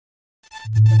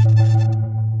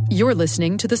You're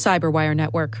listening to the Cyberwire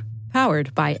Network,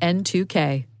 powered by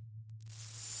N2K.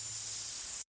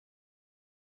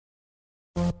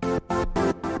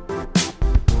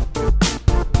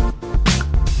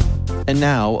 And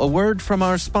now, a word from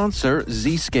our sponsor,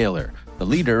 Zscaler, the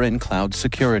leader in cloud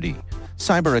security.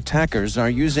 Cyber attackers are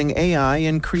using AI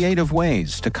in creative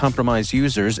ways to compromise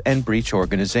users and breach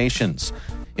organizations.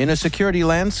 In a security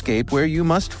landscape where you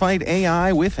must fight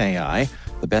AI with AI,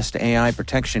 the best AI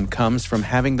protection comes from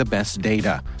having the best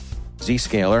data.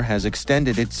 Zscaler has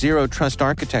extended its zero-trust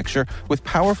architecture with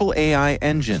powerful AI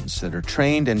engines that are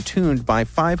trained and tuned by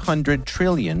 500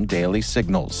 trillion daily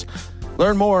signals.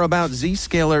 Learn more about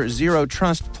Zscaler Zero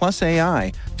Trust Plus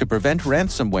AI to prevent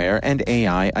ransomware and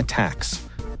AI attacks.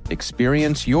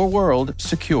 Experience your world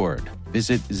secured.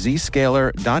 Visit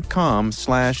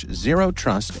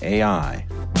zscaler.com/zerotrustai.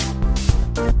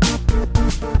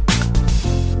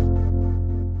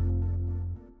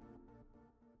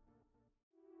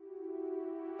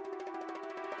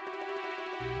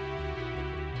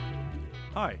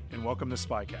 Hi, and welcome to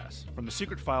Spycast, from the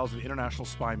secret files of the International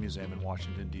Spy Museum in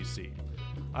Washington, D.C.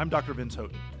 I'm Dr. Vince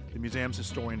Houghton, the museum's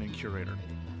historian and curator.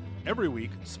 Every week,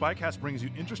 Spycast brings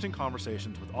you interesting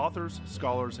conversations with authors,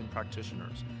 scholars, and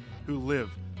practitioners who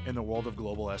live in the world of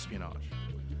global espionage.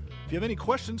 If you have any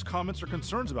questions, comments, or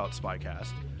concerns about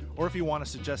Spycast, or if you want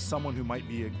to suggest someone who might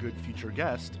be a good future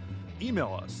guest,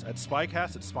 email us at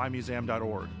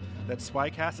spycast@spymuseum.org. That's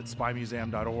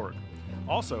spycast@spymuseum.org.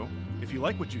 Also, if you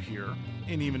like what you hear,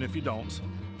 and even if you don't,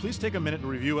 please take a minute to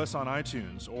review us on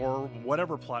iTunes or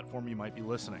whatever platform you might be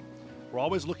listening. We're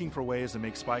always looking for ways to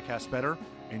make Spycast better,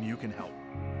 and you can help.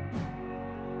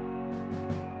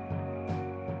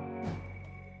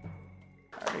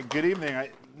 All right, good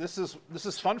evening. This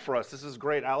is fun for us. This is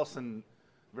great. Allison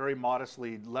very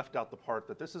modestly left out the part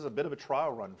that this is a bit of a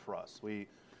trial run for us. We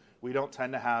don't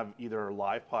tend to have either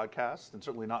live podcasts, and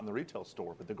certainly not in the retail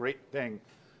store. But the great thing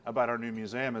about our new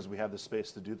museum is we have the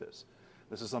space to do this.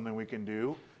 This is something we can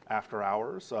do after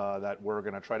hours that we're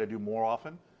going to try to do more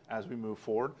often as we move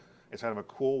forward. It's kind of a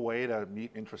cool way to meet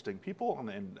interesting people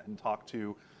and talk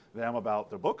to them about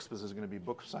their books. This is going to be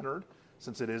book-centered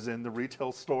since it is in the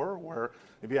retail store, where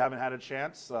if you haven't had a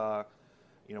chance,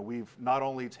 we've not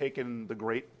only taken the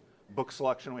great book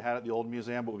selection we had at the old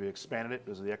museum, but we've expanded it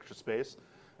because of the extra space.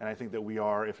 And I think that we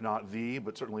are, if not the,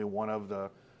 but certainly one of the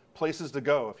places to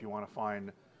go if you want to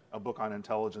find a book on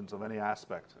intelligence of any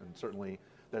aspect, and certainly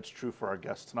that's true for our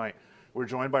guest tonight. We're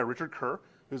joined by Richard Kerr,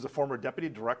 who's the former Deputy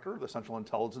Director of the Central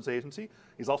Intelligence Agency.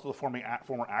 He's also the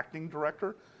former Acting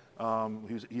Director.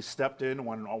 He stepped in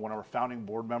when one of our founding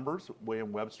board members,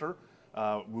 William Webster,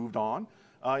 moved on.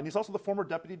 And he's also the former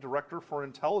Deputy Director for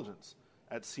Intelligence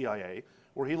at CIA,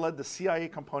 where he led the CIA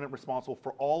component responsible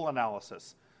for all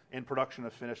analysis and production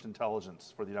of finished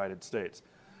intelligence for the United States.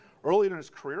 Early in his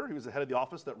career, he was the head of the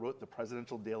office that wrote the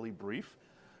Presidential Daily Brief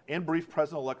and briefed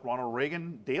President-elect Ronald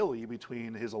Reagan daily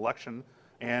between his election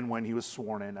and when he was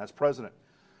sworn in as president.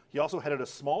 He also headed a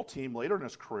small team later in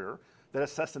his career that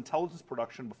assessed intelligence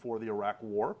production before the Iraq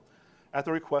War at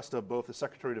the request of both the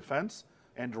Secretary of Defense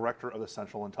and Director of the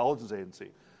Central Intelligence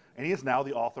Agency. And he is now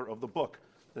the author of the book,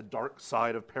 The Dark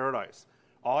Side of Paradise,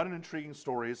 Odd and Intriguing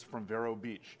Stories from Vero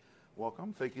Beach.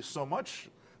 Welcome. Thank you so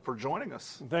much for joining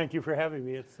us. Thank you for having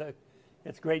me.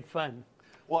 It's great fun.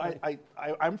 Well,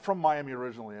 I'm from Miami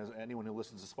originally, as anyone who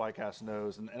listens to Spycast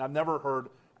knows, and I've never heard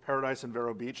Paradise and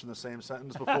Vero Beach in the same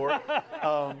sentence before.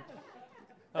 No.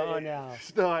 No, I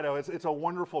know. It's a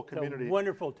wonderful community. It's a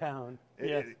wonderful town.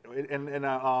 Yes.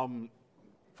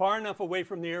 Far enough away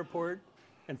from the airport,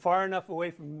 and far enough away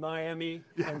from Miami,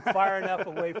 and far enough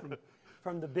away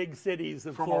from the big cities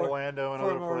of Orlando and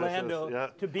other places. Yeah.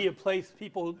 To be a place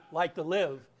people like to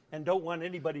live and don't want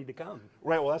anybody to come.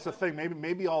 Right. Well, that's the thing.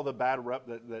 Maybe all the bad rep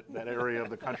that area of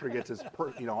the country gets is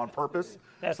on purpose,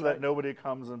 that's so right. that nobody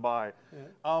comes and by.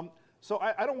 Yeah. So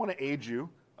I don't want to age you,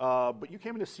 but you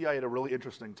came into CIA at a really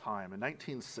interesting time in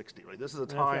 1960. Right. This is a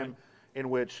time in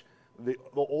which the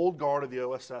old guard of the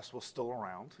OSS was still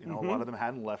around. A lot of them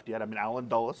hadn't left yet. I mean, Allen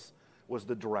Dulles was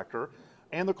the director,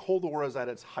 and the Cold War was at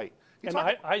its height. And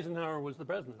Eisenhower was the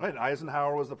president. Right.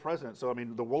 Eisenhower was the president. So I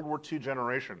mean, the World War II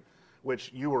generation,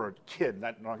 which you were a kid,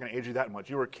 I'm not going to age you that much,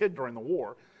 you were a kid during the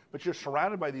war, but you're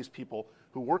surrounded by these people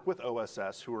who work with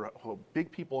OSS, who are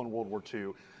big people in World War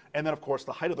II. And then, of course,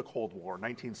 the height of the Cold War,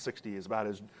 1960, is about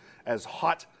as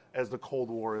hot as the Cold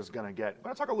War is going to get. I'm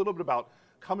going to talk a little bit about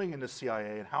coming into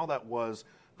CIA and how that was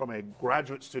from a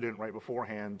graduate student right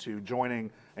beforehand to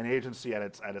joining an agency at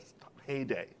its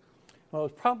heyday. Well,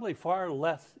 it's probably far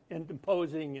less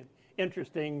imposing and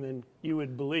interesting than you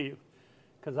would believe.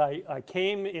 because I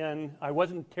came in, I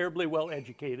wasn't terribly well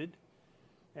educated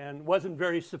and wasn't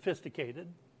very sophisticated.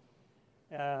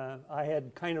 I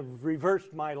had kind of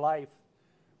reversed my life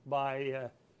by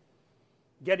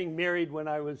getting married when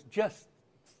I was just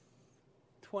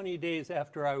 20 days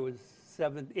after I was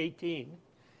 18,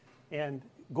 and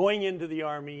going into the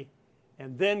Army,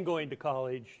 and then going to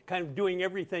college, kind of doing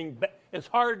everything as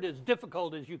hard, as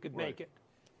difficult as you could make it.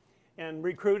 And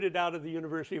recruited out of the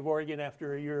University of Oregon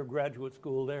after a year of graduate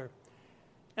school there.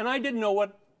 And I didn't know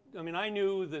I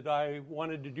knew that I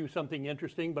wanted to do something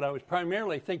interesting, but I was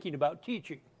primarily thinking about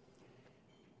teaching.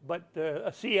 But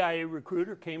a CIA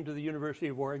recruiter came to the University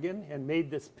of Oregon and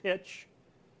made this pitch.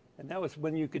 And that was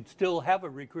when you could still have a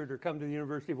recruiter come to the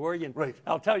University of Oregon. Right.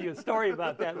 I'll tell you a story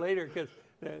about that later, because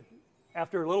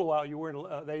after a little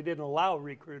while, they didn't allow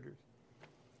recruiters.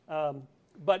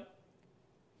 But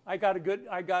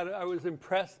I was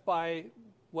impressed by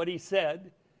what he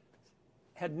said.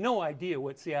 Had no idea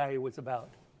what CIA was about.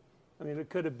 I mean, it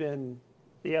could have been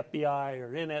the FBI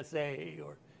or NSA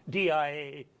or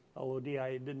DIA, although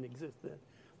DIA didn't exist then.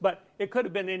 But it could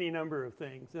have been any number of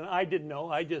things. And I didn't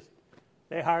know.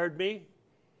 They hired me.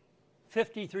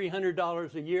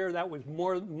 $5,300 a year. That was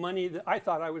more money than I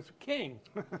thought I was king.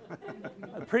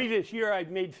 The previous year,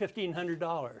 I'd made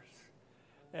 $1,500.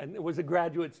 And it was a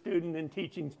graduate student in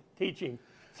teaching.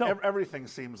 So everything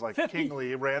seems like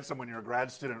kingly ransom when you're a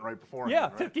grad student right before. Yeah,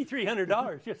 right?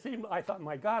 $5,300 just seemed. I thought,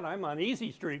 my God, I'm on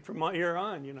easy street from here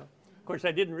on. Of course,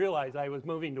 I didn't realize I was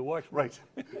moving to Washington. Right.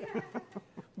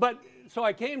 But so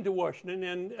I came to Washington,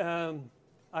 and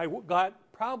I got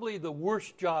probably the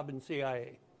worst job in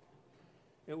CIA.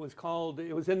 It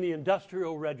was in the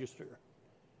Industrial Register.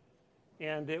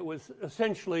 And it was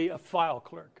essentially a file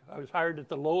clerk. I was hired at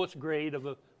the lowest grade of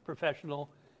a professional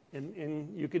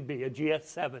you could be, a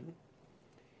GS7.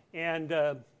 And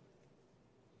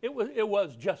it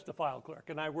was just a file clerk.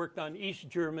 And I worked on East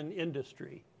German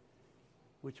industry,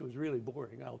 which was really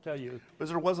boring, I'll tell you. Because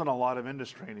there wasn't a lot of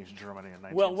industry in East Germany in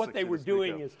 1960. Well, what they were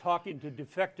doing is talking to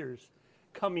defectors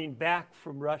coming back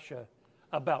from Russia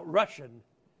about Russian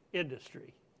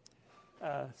industry.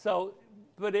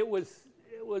 But it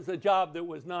was a job that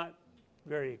was not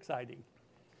very exciting.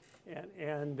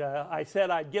 And I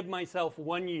said I'd give myself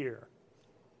 1 year,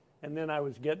 and then I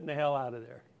was getting the hell out of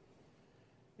there.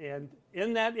 And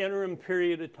in that interim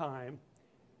period of time,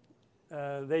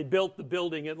 they built the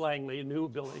building at Langley, a new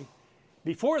building.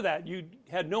 Before that, you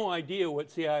had no idea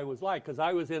what CIA was like, because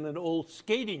I was in an old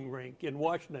skating rink in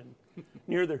Washington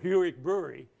near the Heurich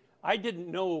Brewery. I didn't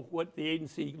know what the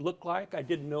agency looked like. I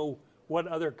didn't know what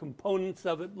other components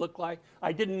of it looked like.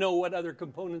 I didn't know what other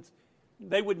components.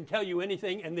 They wouldn't tell you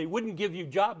anything, and they wouldn't give you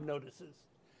job notices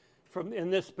in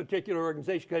this particular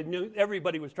organization, because I knew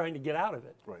everybody was trying to get out of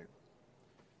it. Right.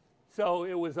 So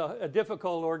it was a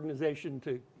difficult organization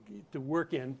to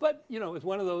work in. But, it was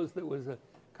one of those that was a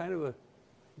kind of a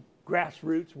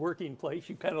grassroots working place.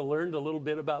 You kind of learned a little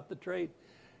bit about the trade.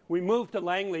 We moved to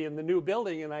Langley in the new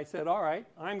building, and I said, all right,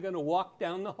 I'm going to walk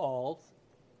down the halls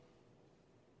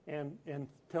and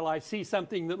until I see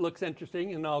something that looks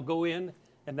interesting, and I'll go in,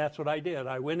 and that's what I did.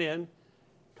 I went in,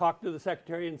 talked to the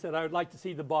secretary, and said, I would like to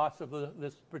see the boss of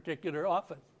this particular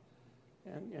office.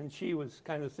 And she was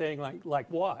kind of saying, like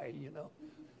why,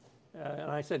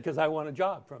 and I said, because I want a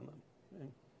job from him.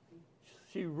 And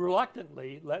she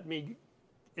reluctantly let me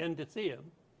in to see him.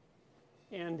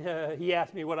 And he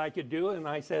asked me what I could do, and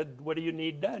I said, what do you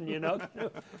need done,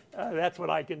 That's what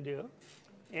I can do.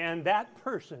 And that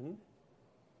person,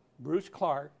 Bruce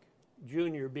Clark,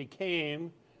 Jr.,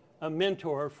 became a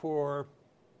mentor for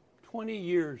 20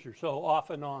 years or so, off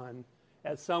and on,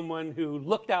 as someone who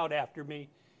looked out after me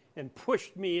and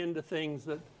pushed me into things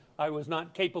that I was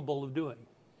not capable of doing.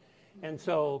 And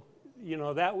so,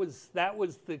 that was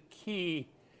the key.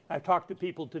 I've talked to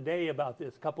people today about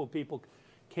this. A couple of people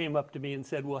came up to me and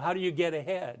said, well, how do you get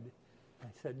ahead? I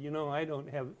said, I don't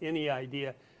have any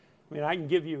idea. I mean, I can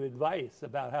give you advice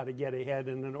about how to get ahead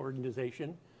in an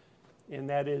organization, and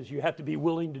that is you have to be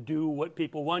willing to do what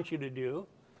people want you to do,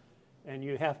 and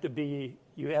you have to be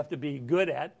good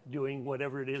at doing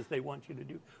whatever it is they want you to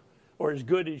do, or as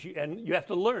good as and you have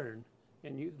to learn,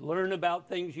 and you learn about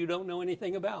things you don't know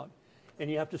anything about, and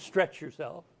you have to stretch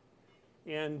yourself,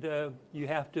 and you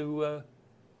have to,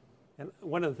 and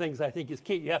one of the things I think is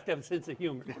key, you have to have a sense of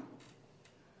humor.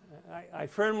 I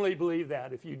firmly believe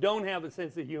that. If you don't have a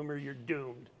sense of humor, you're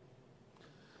doomed.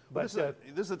 But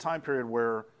this is a time period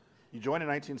where you joined in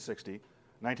 1960.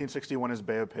 1961 is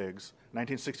Bay of Pigs.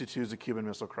 1962 is the Cuban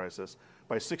Missile Crisis.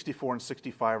 By 64 and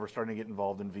 65, we're starting to get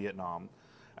involved in Vietnam.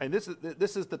 And this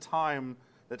is the time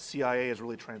that CIA is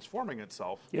really transforming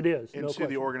itself It is, no into the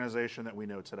question. organization that we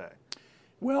know today.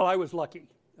 Well, I was lucky.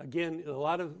 Again, a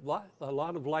lot of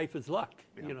life is luck.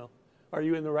 You know, are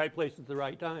you in the right place at the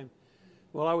right time?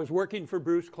 Well, I was working for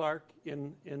Bruce Clark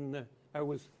I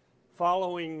was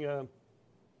following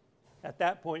at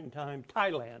that point in time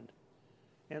Thailand,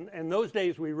 and those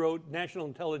days we wrote national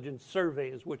intelligence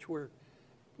surveys, which were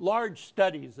large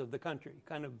studies of the country,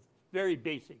 kind of very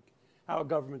basic, how a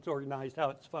government's organized, how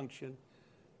it's functioned,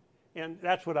 and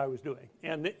that's what I was doing.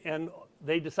 And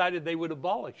they decided they would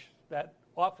abolish that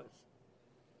office,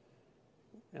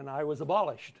 and I was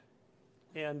abolished.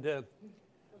 And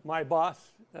my boss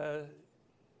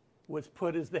was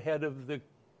put as the head of the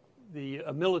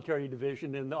military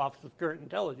division in the Office of Current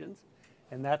Intelligence,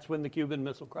 and that's when the Cuban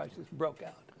Missile Crisis broke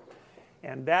out.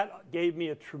 And that gave me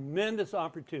a tremendous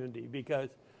opportunity because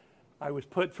I was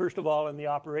put, first of all, in the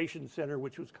operations center,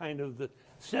 which was kind of the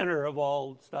center of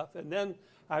all stuff, and then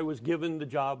I was given the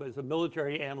job as a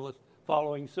military analyst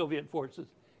following Soviet forces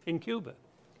in Cuba.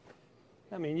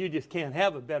 I mean, you just can't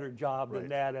have a better job than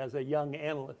that as a young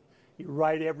analyst. You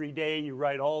write every day, you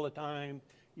write all the time,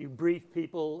 you brief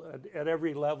people at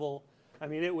every level. I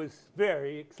mean, it was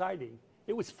very exciting.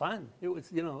 It was fun. It was,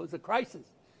 it was a crisis.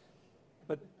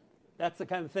 But that's the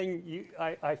kind of thing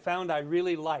I found I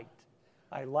really liked.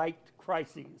 I liked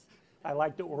crises. I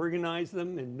liked to organize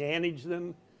them and manage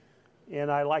them, and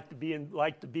I like to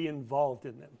be involved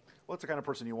in them. Well, that's the kind of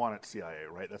person you want at CIA,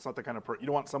 right? That's not the kind of person, you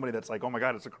don't want somebody that's like, oh my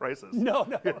God, it's a crisis. No.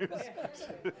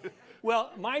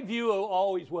 Well, my view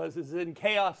always is in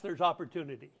chaos there's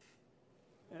opportunity.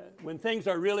 When things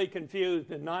are really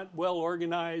confused and not well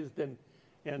organized and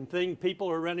people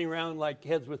are running around like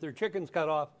heads with their chickens cut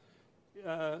off,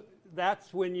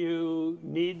 that's when you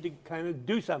need to kind of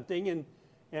do something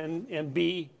and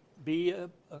be a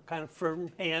kind of firm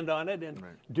hand on it and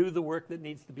do the work that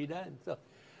needs to be done. So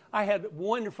I had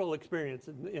wonderful experience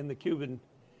in the Cuban,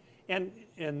 and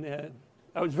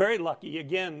I was very lucky.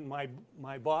 Again,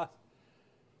 my boss,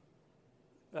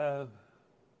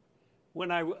 when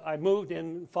I moved in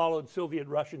and followed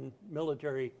Soviet-Russian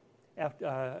military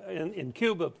in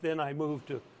Cuba, then I moved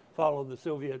to follow the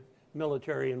Soviet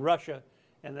military in Russia.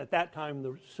 And at that time,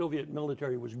 the Soviet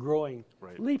military was growing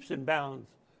leaps and bounds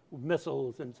with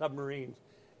missiles and submarines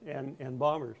and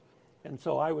bombers. And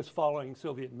so I was following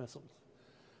Soviet missiles.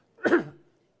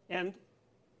 And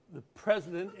the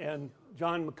president and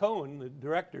John McCone, the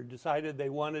director, decided they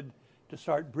wanted to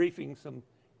start briefing some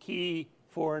key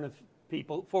foreign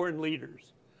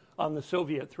leaders on the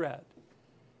Soviet threat.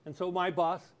 And so my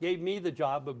boss gave me the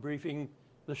job of briefing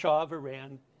the Shah of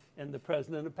Iran and the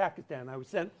president of Pakistan. I was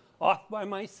sent off by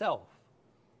myself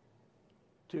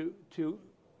to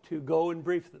go and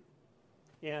brief them.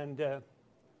 And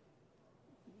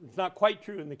it's not quite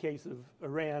true in the case of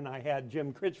Iran. I had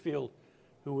Jim Critchfield,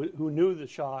 who knew the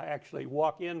Shah, actually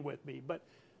walk in with me. But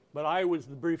I was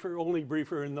the only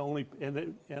briefer, and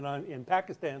in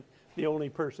Pakistan, the only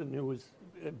person who was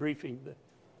briefing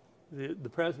the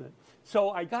president. So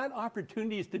I got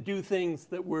opportunities to do things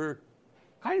that were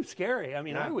kind of scary. I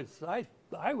mean, I was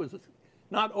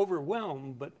not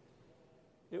overwhelmed, but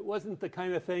it wasn't the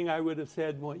kind of thing I would have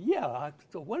said, well, yeah,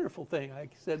 it's a wonderful thing. I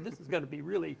said, this is going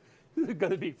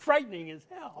to be frightening as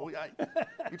hell. Well,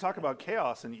 you talk about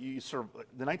chaos, and you serve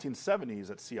the 1970s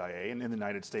at CIA and in the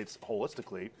United States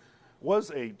holistically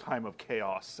was a time of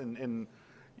chaos. And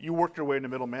you worked your way into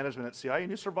middle management at CIA, and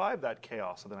you survived that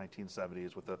chaos of the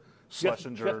 1970s with the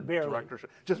Schlesinger directorship.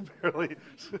 Just barely.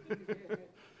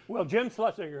 Well, Jim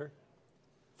Schlesinger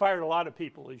fired a lot of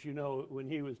people, as you know, when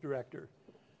he was director,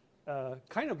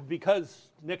 kind of because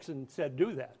Nixon said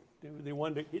do that. They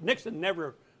wanted Nixon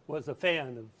never was a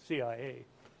fan of CIA.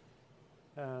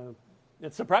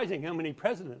 It's surprising how many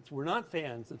presidents were not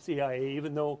fans of CIA,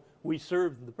 even though we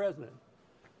served the president.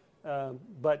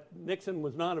 But Nixon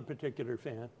was not a particular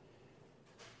fan.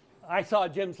 I saw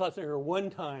Jim Schlesinger one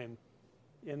time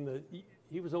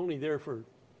he was only there for,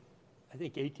 I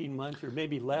think, 18 months or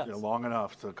maybe less. Yeah, long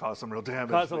enough to cause some real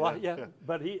damage. Cause a lot, yeah.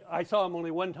 But I saw him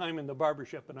only one time in the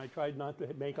barbershop, and I tried not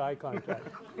to make eye contact.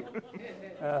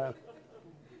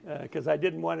 Because I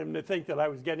didn't want him to think that I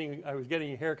was getting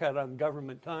a haircut on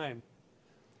government time.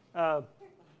 But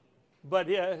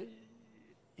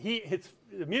it's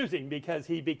amusing because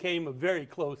he became a very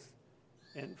close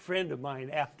friend of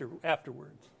mine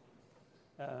afterwards,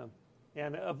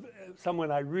 and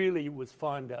someone I really was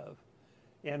fond of,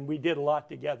 and we did a lot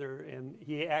together. And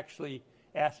he actually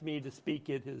asked me to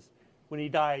speak when he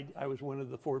died. I was one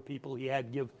of the 4 people he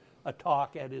had give a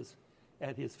talk at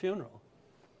his funeral.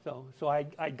 So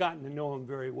I'd gotten to know him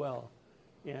very well,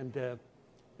 and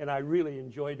I really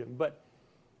enjoyed him. But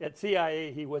at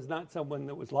CIA, he was not someone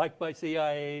that was liked by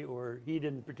CIA, or he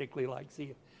didn't particularly like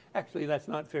CIA. Actually, that's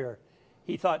not fair.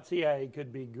 He thought CIA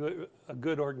could be a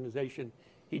good organization.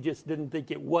 He just didn't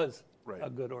think it was a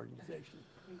good organization.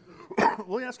 Let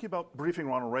me ask you about briefing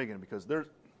Ronald Reagan, because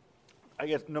I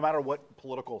guess no matter what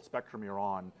political spectrum you're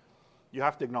on, you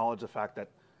have to acknowledge the fact that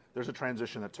there's a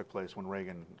transition that took place when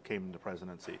Reagan came into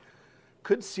presidency.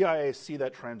 Could CIA see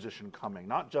that transition coming,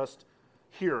 not just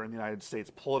here in the United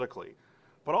States politically,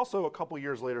 but also a couple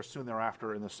years later, soon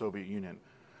thereafter, in the Soviet Union?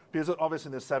 Because obviously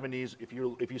in the 70s, if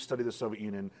you study the Soviet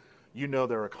Union, you know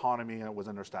their economy was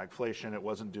under stagflation. It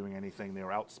wasn't doing anything. They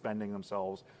were outspending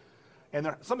themselves.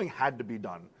 And something had to be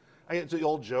done. It's the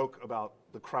old joke about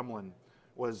the Kremlin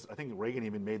was, I think Reagan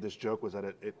even made this joke, was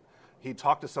that he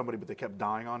talked to somebody, but they kept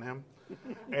dying on him.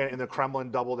 And the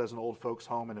Kremlin doubled as an old folks'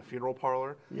 home and a funeral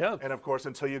parlor. Yeah. And of course,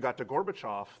 until you got to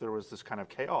Gorbachev, there was this kind of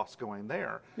chaos going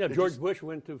there. Yeah, George Bush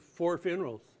went to 4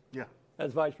 funerals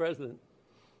as vice president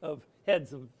of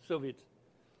heads of the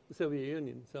Soviet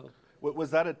Union. So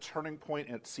was that a turning point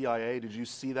at CIA? Did you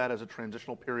see that as a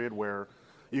transitional period where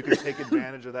you could take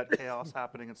advantage of that chaos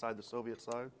happening inside the Soviet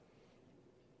side?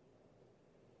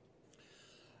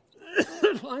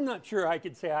 I'm not sure I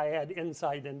could say I had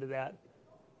insight into that,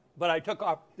 but I took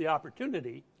the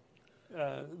opportunity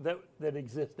that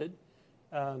existed.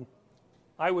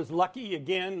 I was lucky,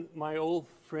 again, my old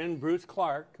friend Bruce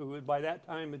Clark, who by that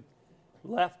time had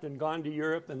left and gone to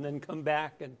Europe and then come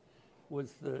back and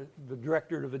was the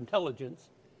director of intelligence.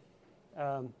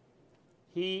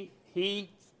 He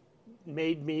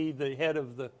made me the head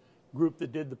of the group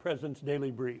that did the President's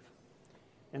Daily Brief.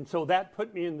 And so that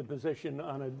put me in the position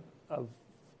of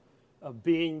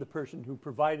being the person who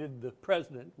provided the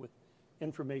president with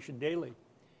information daily.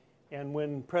 And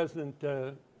when President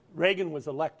Reagan was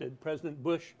elected, President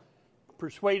Bush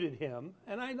persuaded him,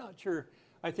 and I'm not sure,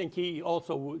 I think he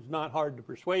also was not hard to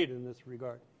persuade in this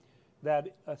regard,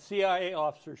 that a CIA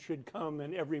officer should come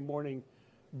and every morning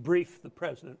brief the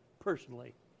president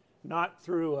personally, not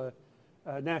through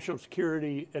a national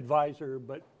security advisor,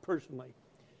 but personally.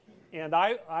 And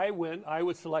I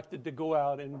was selected to go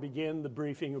out and begin the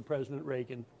briefing of President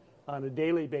Reagan on a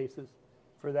daily basis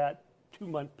for that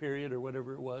 2-month period or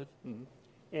whatever it was. Mm-hmm.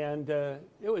 And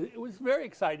it was very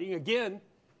exciting. Again,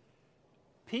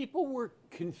 people were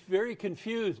very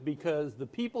confused because the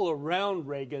people around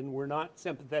Reagan were not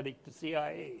sympathetic to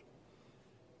CIA.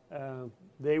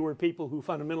 They were people who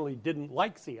fundamentally didn't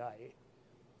like CIA,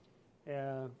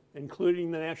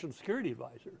 including the National Security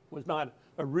Advisor, was not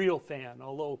a real fan,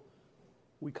 although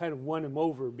we kind of won him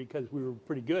over because we were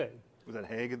pretty good. Was that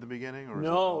Haig at the beginning? Or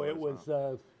no, it was...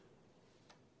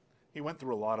 he went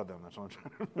through a lot of them. That's what I'm trying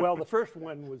to remember. Well, the first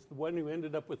one was the one who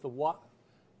ended up with the watch.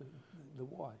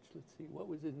 Let's see, what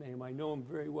was his name? I know him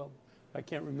very well. I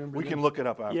can't remember. We can look it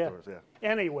up afterwards, yeah.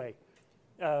 Anyway,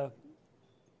 there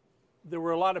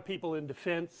were a lot of people in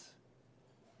defense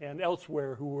and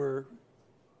elsewhere who were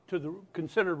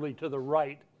considerably to the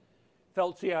right,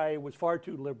 felt CIA was far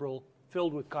too liberal,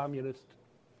 filled with communists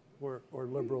or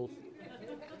liberals.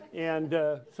 And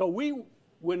so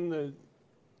when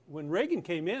Reagan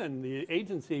came in, the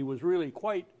agency was really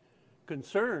quite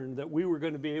concerned that we were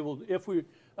going to be able to,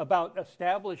 about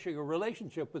establishing a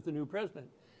relationship with the new president.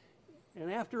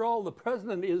 And after all, the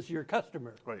president is your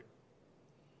customer. Right.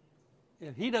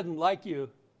 If he doesn't like you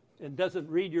and doesn't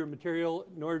read your material,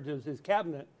 nor does his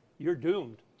cabinet, you're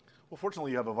doomed. Well,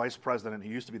 fortunately, you have a vice president who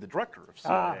used to be the director of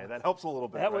CIA. That helps a little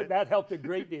bit, right? That helped a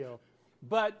great deal.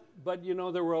 But you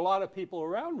know, there were a lot of people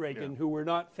around Reagan who were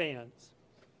not fans.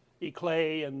 E.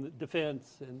 Clay and the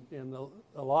defense and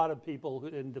a lot of people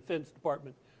in Defense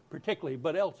Department particularly,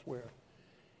 but elsewhere.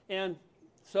 And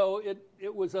so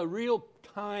it was a real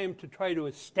time to try to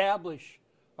establish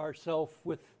ourselves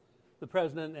with the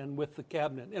president and with the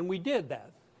cabinet. And we did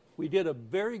that. We did a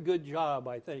very good job,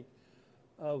 I think,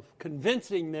 of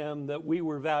convincing them that we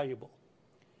were valuable.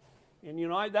 And, you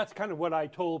know, that's kind of what I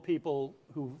told people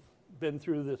who've been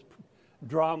through this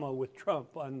drama with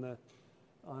Trump on the,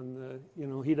 you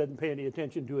know, he doesn't pay any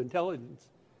attention to intelligence.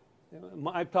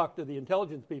 I've talked to the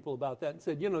intelligence people about that and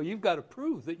said, you know, you've got to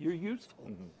prove that you're useful.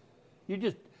 Mm-hmm.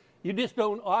 You just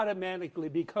don't automatically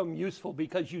become useful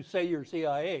because you say you're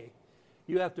CIA.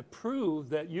 You have to prove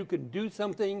that you can do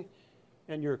something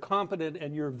and you're competent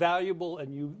and you're valuable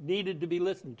and you needed to be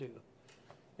listened to.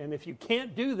 And if you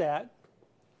can't do that,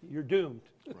 you're doomed.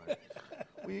 Right.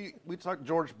 We talked,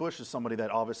 George Bush is somebody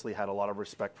that obviously had a lot of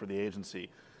respect for the agency.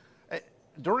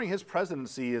 During his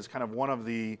presidency is kind of one of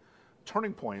the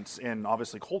turning points in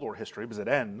obviously Cold War history because it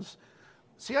ends.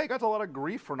 CIA got a lot of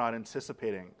grief for not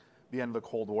anticipating the end of the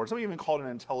Cold War. Some even called it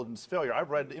an intelligence failure. I've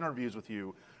read interviews with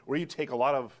you where you take a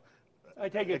lot of I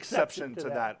take exception to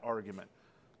that argument.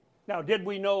 Now, did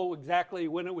we know exactly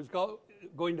when it was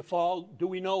going to fall? Do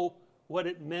we know what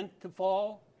it meant to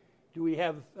fall? Do we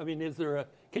have, I mean,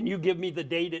 can you give me the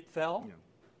date it fell? Yeah.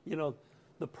 You know,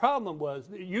 the problem was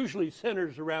it usually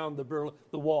centers around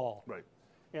the wall. Right.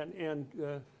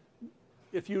 And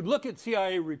if you look at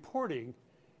CIA reporting,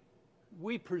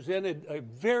 we presented a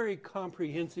very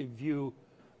comprehensive view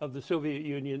of the Soviet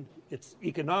Union, its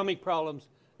economic problems,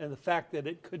 and the fact that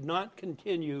it could not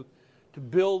continue to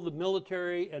build the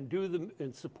military and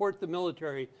and support the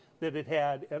military that it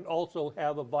had, and also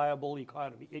have a viable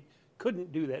economy. It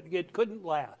couldn't do that. It couldn't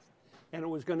last, and it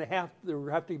was going to have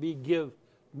to be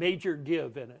major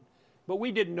give in it. But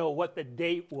we didn't know what the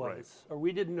date was, right. or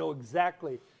we didn't know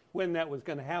exactly when that was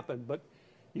going to happen. But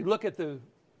you look at the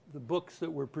books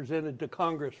that were presented to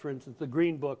Congress, for instance, the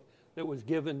Green Book that was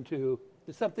given to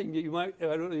something that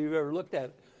I don't know if you've ever looked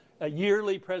at, a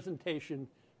yearly presentation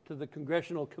to the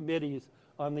congressional committees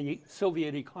on the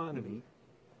Soviet economy. Mm-hmm.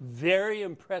 Very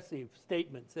impressive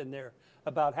statements in there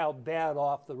about how bad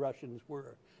off the Russians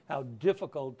were, how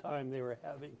difficult time they were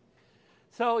having.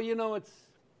 So, it's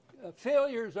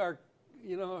failures are.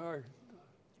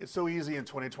 It's so easy in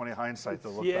 2020 hindsight to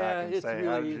look yeah, back and it's say, really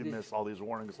how did you easy. miss all these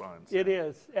warning signs? It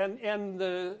is. And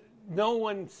no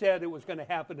one said it was going to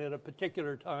happen at a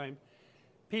particular time.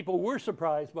 People were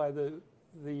surprised by the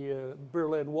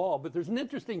Berlin Wall, but there's an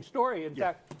interesting story. In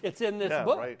fact, it's in this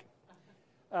book.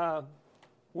 Right.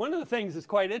 One of the things that's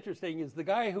quite interesting is the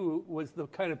guy who was the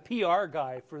kind of PR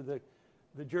guy for the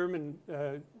German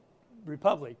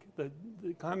Republic, the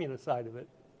communist side of it.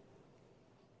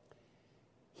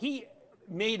 He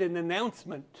made an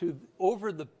announcement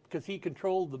because he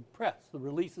controlled the press, the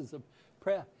releases of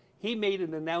press. He made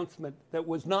an announcement that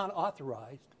was not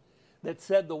authorized that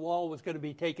said the wall was going to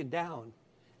be taken down.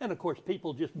 And of course,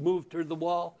 people just moved to the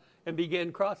wall and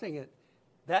began crossing it.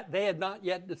 That they had not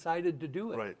yet decided to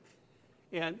do it. Right.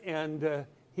 And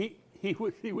he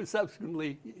was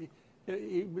subsequently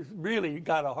he was really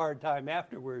got a hard time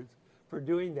afterwards for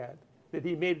doing that. That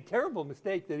he made a terrible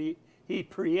mistake that he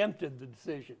preempted the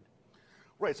decision.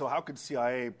 Right, so how could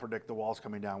CIA predict the wall's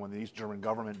coming down when the East German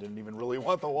government didn't even really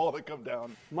want the wall to come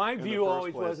down? My view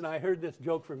always was, and I heard this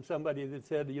joke from somebody that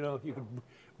said, if you could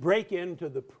break into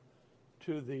the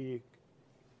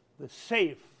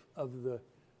safe of the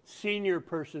senior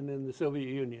person in the Soviet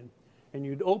Union, and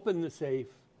you'd open the safe,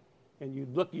 and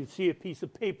you'd see a piece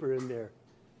of paper in there,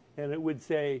 and it would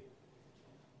say,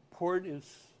 port is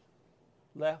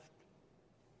left,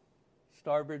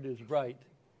 starboard is right.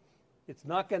 It's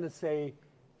not going to say,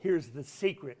 here's the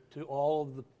secret to all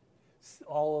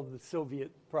of the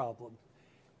Soviet problems.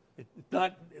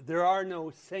 There are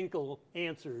no single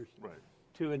answers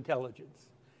to intelligence.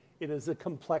 It is a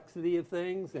complexity of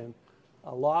things, and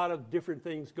a lot of different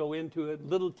things go into it,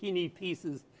 little teeny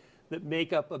pieces that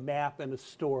make up a map and a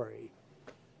story.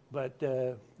 But,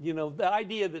 the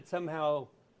idea that somehow,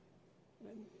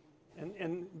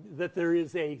 and that there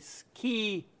is a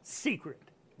key secret,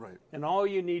 right, and all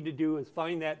you need to do is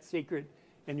find that secret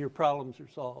and your problems are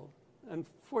solved.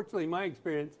 Unfortunately, my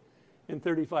experience in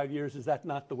 35 years is that's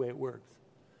not the way it works.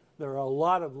 There are a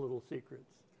lot of little secrets.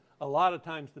 A lot of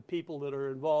times the people that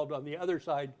are involved on the other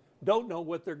side don't know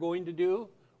what they're going to do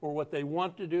or what they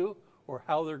want to do or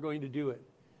how they're going to do it.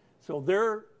 So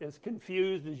they're as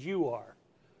confused as you are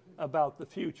about the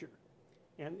future.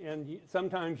 And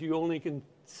sometimes you only can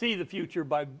see the future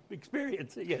by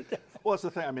experiencing it. Well, that's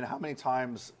the thing. I mean, how many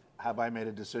times have I made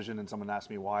a decision and someone asked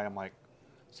me why? I'm like,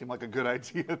 seemed like a good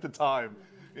idea at the time.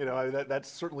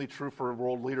 That's certainly true for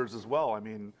world leaders as well. I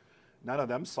mean, none of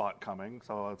them saw it coming,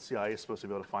 so the CIA is supposed to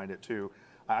be able to find it too.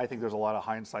 I think there's a lot of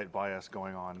hindsight bias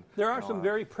going on. There are some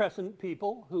very prescient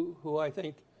people who I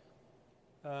think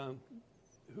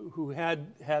who had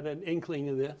an inkling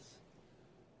of this.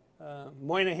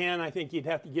 Moynihan, I think you'd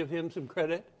have to give him some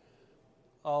credit.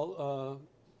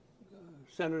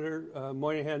 Senator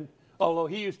Moynihan, although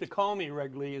he used to call me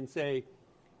regularly and say,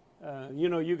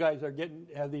 you guys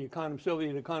have the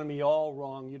Soviet economy all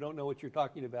wrong. You don't know what you're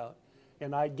talking about.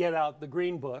 And I'd get out the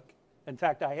Green Book. In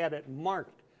fact, I had it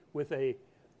marked with a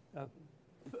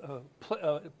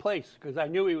place because I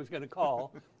knew he was going to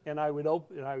call. And I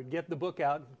would get the book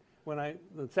out. When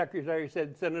the secretary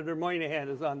said, Senator Moynihan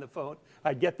is on the phone,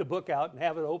 I'd get the book out and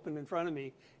have it open in front of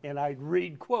me, and I'd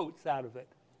read quotes out of it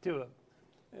to him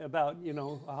about,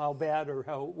 how bad or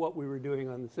what we were doing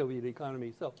on the Soviet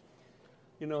economy. So,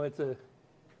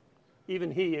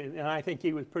 even he, and I think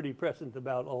he was pretty prescient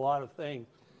about a lot of things.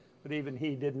 But even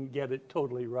he didn't get it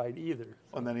totally right either.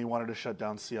 And then he wanted to shut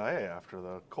down CIA after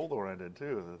the Cold War ended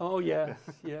too. Oh yes,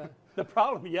 yeah. The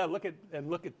problem, look at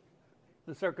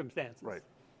the circumstances. Right.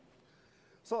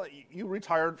 So you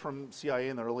retired from CIA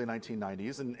in the early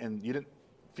 1990s, and you didn't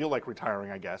feel like retiring,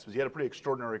 I guess, because you had a pretty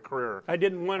extraordinary career. I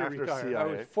didn't want to after retire. CIA. I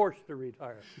was forced to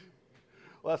retire.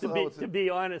 Well, To be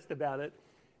honest about it,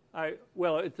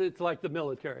 it's like the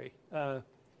military.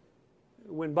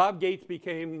 When Bob Gates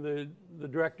became the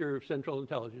director of Central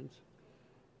Intelligence,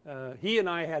 he and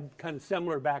I had kind of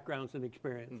similar backgrounds and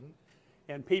experience. Mm-hmm.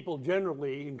 And people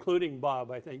generally, including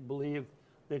Bob, I think, believed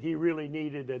that he really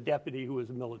needed a deputy who was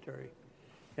military.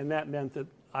 And that meant that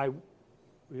I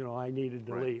needed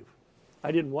to leave.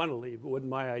 I didn't want to leave. It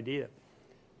wasn't my idea.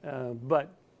 But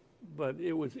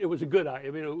it was a good idea.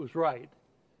 I mean, it was right.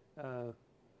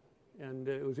 And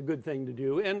it was a good thing to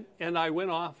do. And I went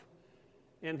off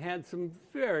and had some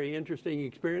very interesting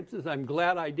experiences. I'm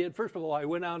glad I did. First of all, I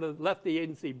went out and left the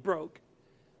agency broke,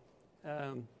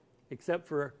 except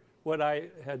for what I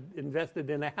had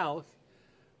invested in a house.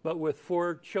 But with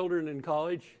 4 children in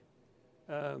college,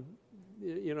 I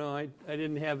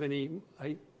didn't have any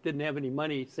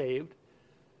money saved.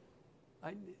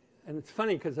 And it's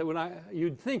funny because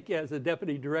you'd think as a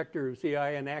deputy director of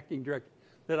CIA and acting director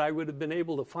that I would have been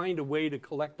able to find a way to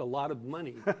collect a lot of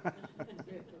money,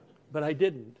 but I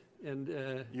didn't.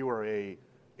 And you were a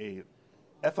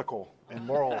ethical and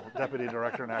moral deputy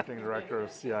director and acting director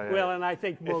of CIA. Well, and I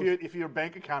think if your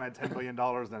bank account had $10 billion,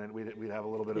 then we'd have a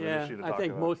little bit of an issue to talk about. I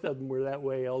think most of them were that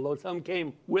way, although some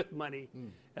came with money,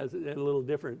 as a little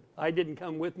different. I didn't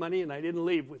come with money, and I didn't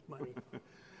leave with money.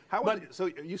 So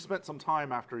you spent some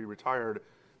time after you retired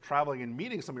traveling and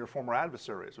meeting some of your former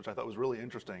adversaries, which I thought was really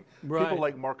interesting. Right. People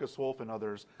like Marcus Wolf and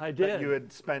others. I did. That you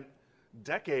had spent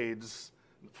decades,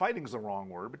 fighting's the wrong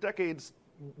word, but decades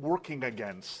working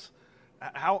against.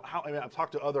 I've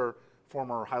talked to other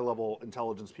former high-level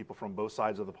intelligence people from both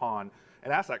sides of the pond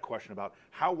and asked that question about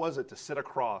how was it to sit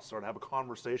across or to have a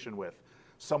conversation with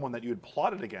someone that you had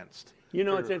plotted against.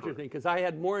 It's interesting because I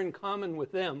had more in common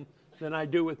with them than I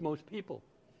do with most people.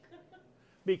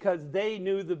 Because they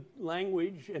knew the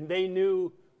language and they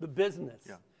knew the business.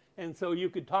 Yeah. And so you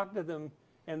could talk to them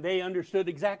and they understood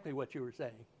exactly what you were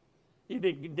saying. You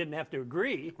didn't have to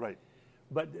agree. Right.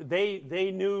 But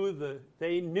they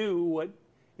knew what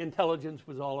intelligence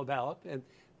was all about. And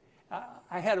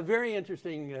I had a very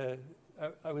interesting,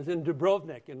 I was in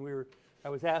Dubrovnik and I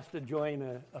was asked to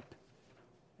join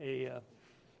a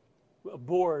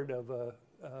board of a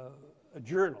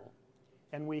journal.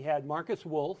 And we had Marcus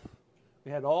Wolf.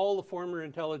 We had all the former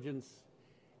intelligence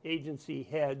agency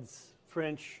heads,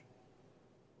 French.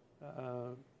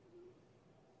 I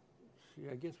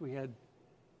guess we had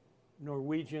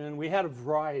Norwegian. We had a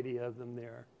variety of them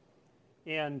there,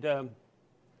 and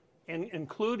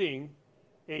including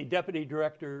a deputy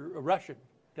director, a Russian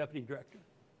deputy director.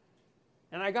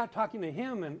 And I got talking to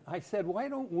him, and I said, "Why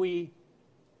don't we?"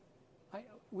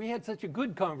 We had such a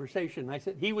good conversation. I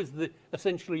said he was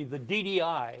essentially the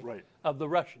DDI of the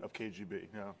Russians. Of KGB,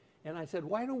 yeah. And I said,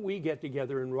 why don't we get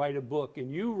together and write a book,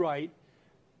 and you write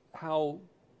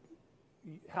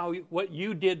what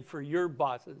you did for your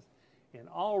bosses, and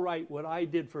I'll write what I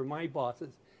did for my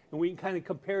bosses, and we can kind of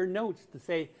compare notes to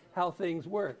say how things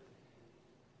work.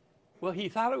 Well, he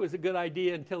thought it was a good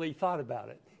idea until he thought about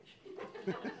it.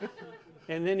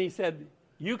 And then he said,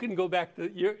 You can go back from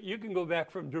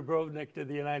Dubrovnik to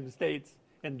the United States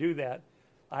and do that.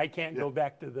 I can't go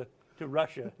back to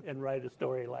Russia and write a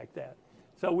story like that.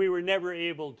 So we were never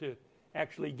able to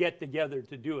actually get together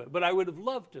to do it. But I would have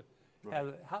loved to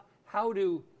have.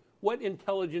 What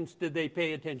intelligence did they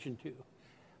pay attention to?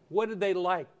 What did they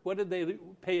like? What did they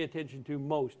pay attention to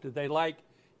most? Did they like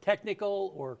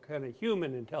technical or kind of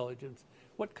human intelligence?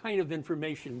 What kind of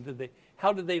information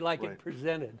how did they like it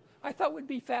presented? I thought would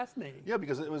be fascinating. Yeah,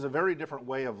 because it was a very different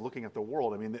way of looking at the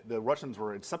world. I mean, the Russians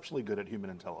were exceptionally good at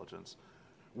human intelligence.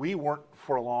 We weren't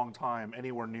for a long time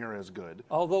anywhere near as good.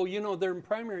 Although, their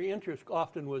primary interest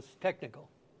often was technical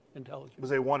intelligence.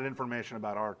 Because they wanted information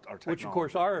about our technology. Which, of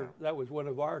course, that was one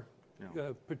of our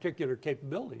particular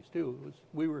capabilities, too.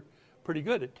 We were pretty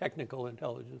good at technical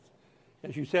intelligence.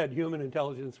 As you said, human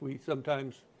intelligence, we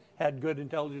sometimes had good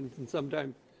intelligence and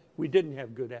sometimes we didn't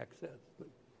have good access.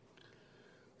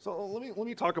 So let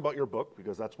me talk about your book,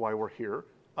 because that's why we're here.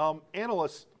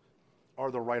 Analysts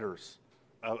are the writers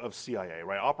of CIA,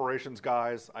 right? Operations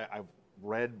guys. I've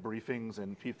read briefings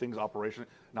and things operation,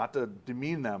 not to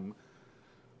demean them,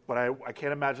 but I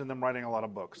can't imagine them writing a lot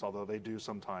of books, although they do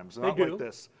sometimes. Not like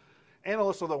this.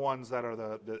 Analysts are the ones that are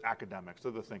the academics.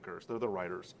 They're the thinkers. They're the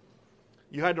writers.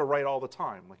 You had to write all the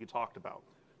time, like you talked about.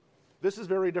 This is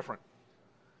very different.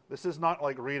 This is not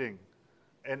like reading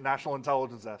a national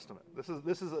intelligence estimate.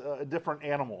 This is a different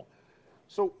animal.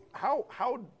 So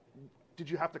how did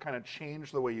you have to kind of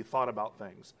change the way you thought about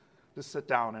things to sit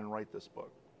down and write this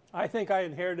book? I think I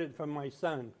inherited it from my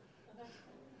son,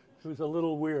 who's a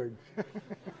little weird.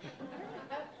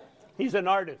 He's an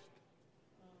artist.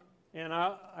 And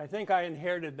I think I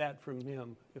inherited that from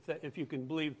him, if you can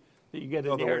believe that you get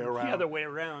inherited the other way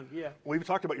around. Yeah. We've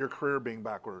talked about your career being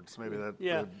backwards. Maybe that.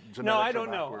 Yeah. The No, I don't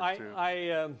know.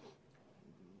 Too.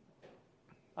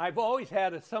 I've always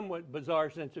had a somewhat bizarre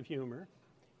sense of humor,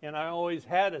 and I always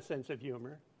had a sense of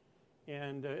humor.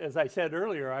 And as I said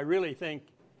earlier, I really think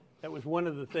that was one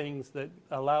of the things that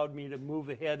allowed me to move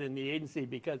ahead in the agency,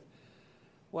 because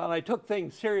while I took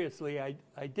things seriously, I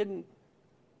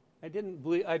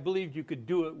believed you could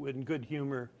do it with good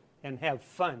humor and have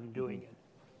fun doing it.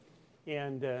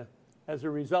 And as a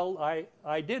result,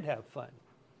 I did have fun,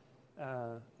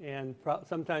 and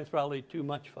sometimes probably too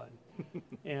much fun.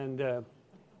 And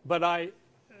but I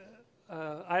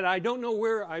don't know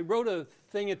where I wrote a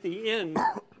thing at the end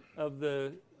of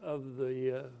the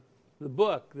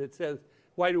book that says,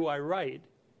 "Why do I write?"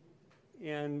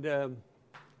 And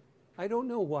I don't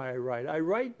know why I write. I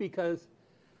write because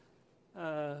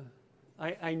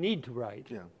I need to write.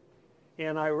 Yeah.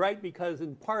 And I write because,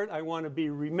 in part, I want to be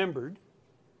remembered.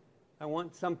 I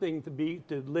want something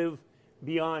to live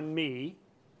beyond me.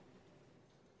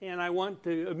 And I want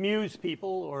to amuse people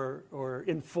or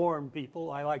inform people.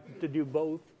 I like to do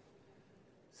both.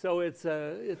 So it's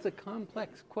a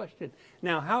complex question.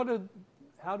 Now, how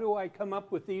do I come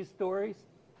up with these stories?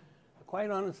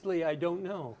 Quite honestly, I don't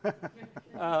know.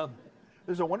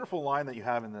 There's a wonderful line that you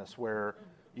have in this where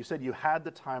you said you had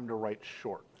the time to write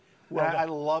short. Well, I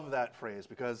love that phrase,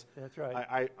 because that's right.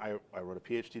 I wrote a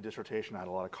PhD dissertation. I had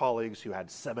a lot of colleagues who had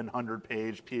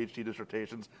 700-page PhD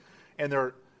dissertations, and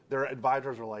their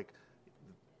advisors are like,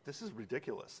 "This is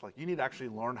ridiculous. Like, you need to actually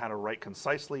learn how to write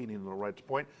concisely. You need to write to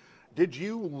point." Did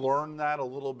you learn that a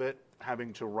little bit,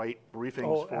 having to write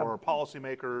briefings for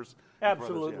policymakers?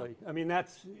 Absolutely. I mean,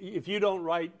 if you don't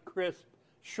write crisp,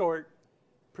 short,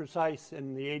 precise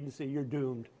in the agency, you're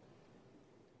doomed.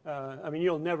 I mean,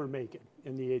 you'll never make it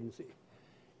in the agency.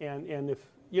 And if,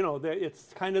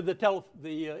 it's kind of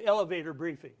the elevator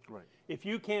briefing. Right. If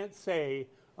you can't say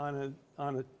on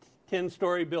a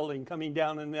 10-story building coming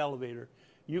down in an elevator,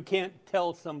 you can't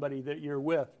tell somebody that you're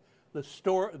with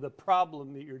the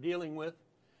problem that you're dealing with,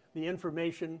 the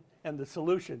information and the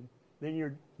solution, then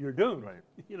you're doomed.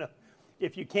 Right.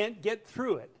 If you can't get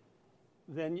through it,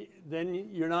 then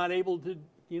you're not able to,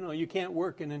 you can't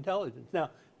work in intelligence.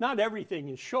 Now, not everything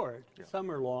is short. Yeah. Some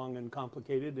are long and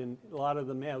complicated, and a lot of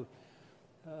them have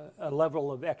a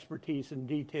level of expertise and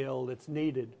detail that's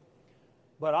needed.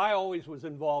 But I always was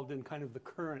involved in kind of the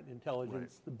current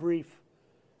intelligence, right. The brief.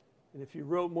 And if you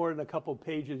wrote more than a couple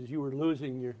pages, you were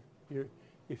losing your.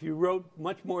 If you wrote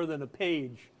much more than a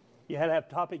page, you had to have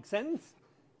topic sentence,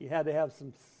 you had to have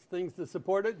some things to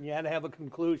support it, and you had to have a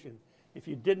conclusion. If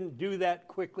you didn't do that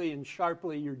quickly and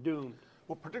sharply, you're doomed.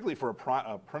 Well, particularly for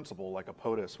a principal like a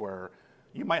POTUS, where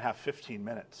you might have 15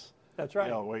 minutes. That's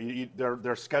right. Where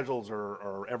their schedules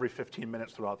are every 15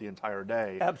 minutes throughout the entire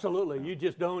day. Absolutely.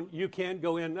 You can't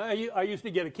go in. I used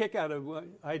to get a kick out of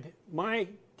my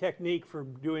technique for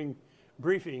doing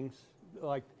briefings.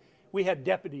 Like, we had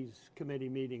deputies committee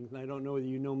meetings, and I don't know whether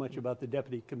you know much about the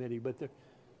deputy committee, but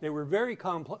they were very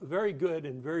good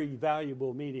and very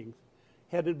valuable meetings,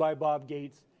 headed by Bob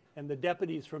Gates and the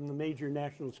deputies from the major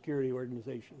national security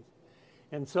organizations.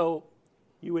 And so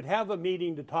you would have a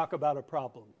meeting to talk about a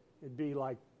problem. It'd be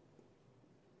like,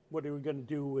 what are we going to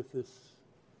do with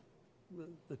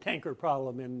the tanker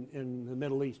problem in the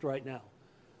Middle East right now?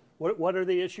 What are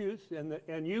the issues?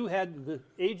 And you had the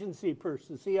agency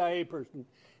person, the CIA person,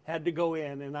 had to go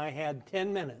in, and I had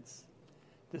 10 minutes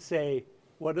to say,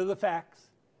 what are the facts?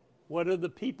 What are the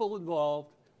people involved?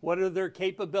 What are their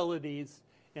capabilities?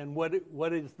 And what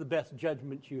is the best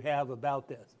judgment you have about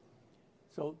this?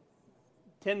 So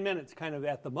 10 minutes kind of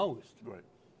at the most. Right.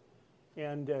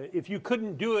 And if you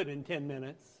couldn't do it in 10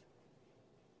 minutes,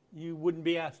 you wouldn't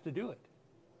be asked to do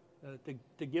it,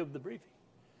 to give the briefing.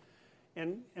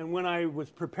 And when I was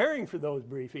preparing for those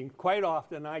briefings, quite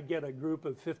often I'd get a group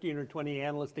of 15 or 20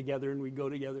 analysts together, and we'd go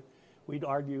together. We'd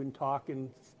argue and talk and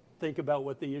think about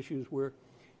what the issues were.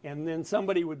 And then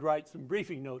somebody would write some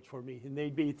briefing notes for me, and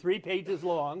they'd be 3 pages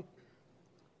long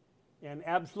and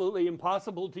absolutely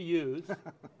impossible to use.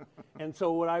 And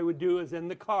so what I would do is, in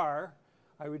the car,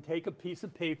 I would take a piece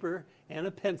of paper and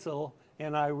a pencil,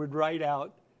 and I would write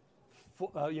out,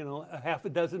 a half a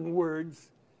dozen words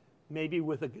maybe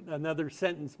with another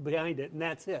sentence behind it, and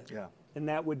that's it. Yeah. And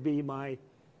that would be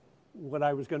what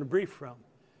I was going to brief from.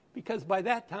 Because by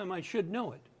that time, I should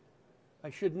know it. I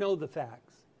should know the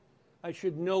facts. I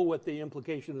should know what the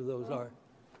implication of those are.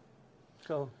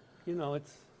 So,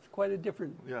 it's quite a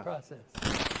different process.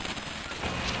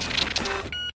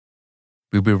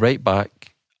 We'll be right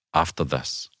back after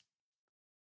this.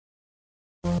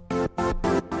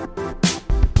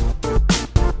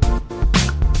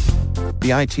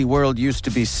 The IT world used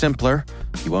to be simpler.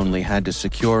 You only had to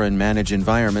secure and manage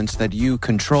environments that you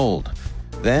controlled.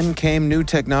 Then came new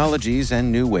technologies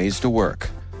and new ways to work.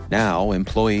 Now,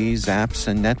 employees, apps,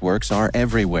 and networks are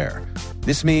everywhere.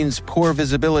 This means poor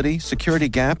visibility, security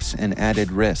gaps, and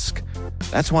added risk.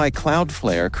 That's why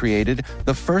Cloudflare created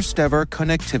the first-ever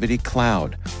connectivity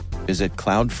cloud. Visit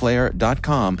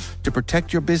cloudflare.com to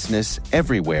protect your business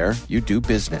everywhere you do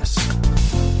business.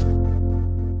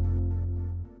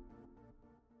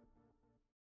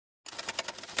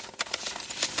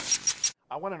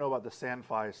 I want to know about the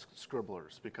Sandfly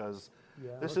scribblers because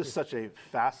this is such a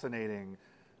fascinating.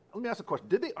 Let me ask a question.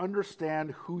 Did they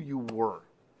understand who you were?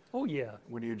 Oh, yeah.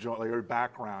 When you joined, your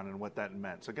background and what that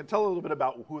meant. So can you tell a little bit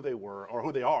about who they were or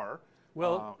who they are,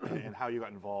 and how you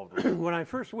got involved with it? When I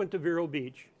first went to Vero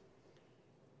Beach,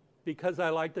 because I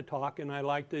like to talk and I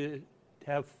like to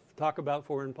talk about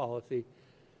foreign policy,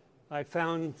 I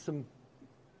found some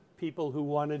people who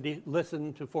wanted to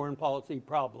listen to foreign policy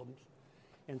problems.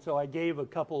 And so I gave a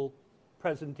couple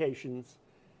presentations.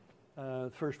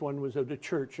 The first one was at a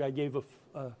church. I gave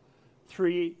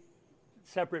 3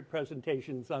 separate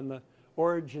presentations on the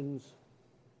origins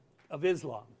of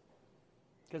Islam.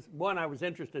 Because 1, I was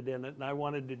interested in it and I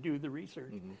wanted to do the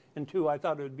research. And 2, I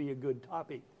thought it would be a good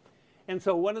topic. And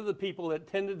so one of the people that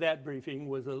attended that briefing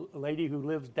was a lady who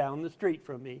lives down the street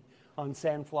from me on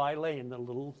Sandfly Lane, a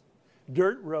little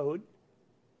dirt road,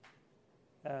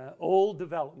 old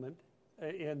development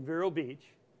in Vero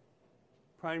Beach,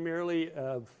 primarily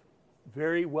of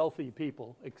very wealthy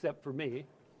people, except for me.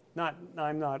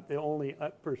 I'm not the only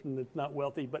person that's not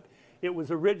wealthy, but it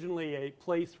was originally a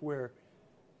place where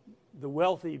the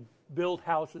wealthy built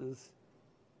houses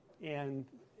and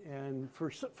for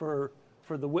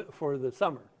the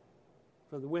summer,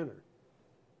 for the winter.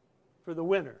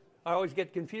 I always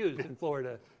get confused in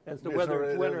Florida as to whether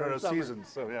it's winter or summer. Seasons,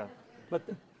 so yeah. But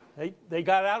they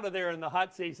got out of there in the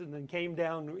hot season and came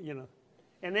down,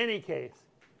 In any case,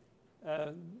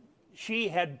 she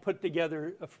had put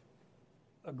together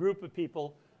a group of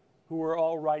people who were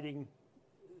all writing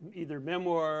either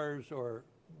memoirs or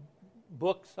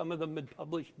books. Some of them had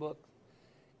published books.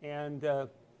 And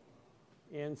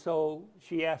so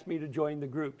she asked me to join the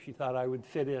group. She thought I would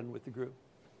fit in with the group.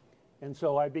 And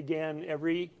so I began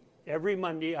every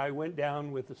Monday, I went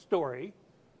down with a story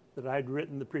that I'd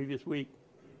written the previous week.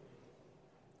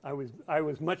 I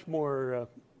was much more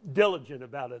diligent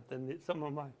about it than some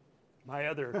of my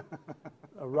other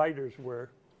writers were.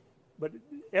 But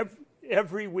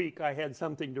every week I had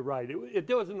something to write. It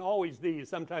wasn't always these.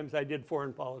 Sometimes I did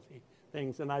foreign policy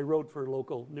things, and I wrote for a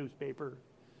local newspaper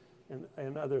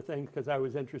and other things because I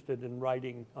was interested in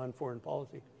writing on foreign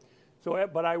policy.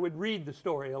 But I would read the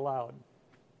story aloud,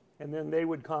 and then they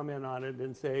would comment on it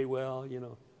and say, well,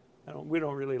 we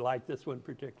don't really like this one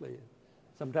particularly.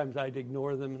 Sometimes I'd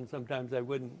ignore them, and sometimes I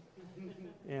wouldn't.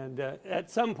 And at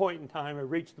some point in time, I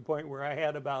reached the point where I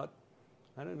had about,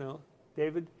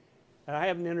 David, and I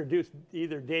haven't introduced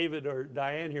either David or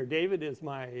Diane here. David is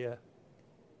my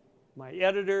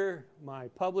editor, my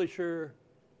publisher,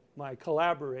 my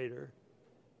collaborator,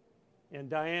 and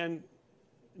Diane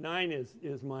Nine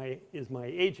is my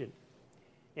agent.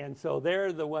 And so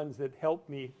they're the ones that helped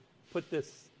me put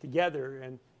this together.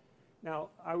 And now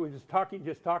I was just talking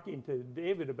to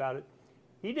David about it.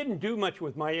 He didn't do much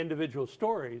with my individual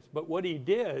stories, but what he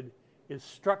did is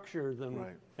structure them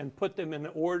and put them in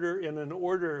an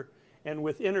order and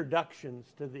with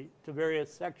introductions to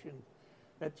various sections.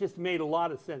 That just made a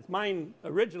lot of sense. Mine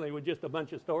originally was just a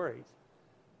bunch of stories,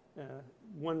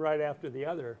 one right after the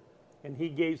other, and he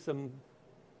gave some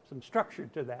structure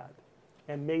to that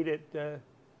and made it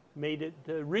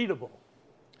readable.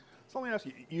 So let me ask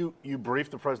you, you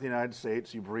briefed the President of the United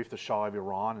States, you briefed the Shah of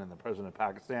Iran and the President of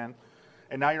Pakistan,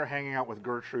 and now you're hanging out with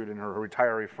Gertrude and her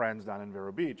retiree friends down in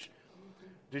Vero Beach.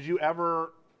 Did you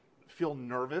ever feel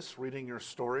nervous reading your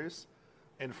stories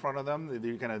in front of them?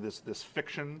 The kind of this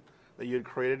fiction that you had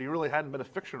created? You really hadn't been a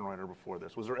fiction writer before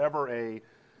this. Was there ever a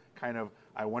kind of,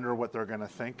 I wonder what they're going to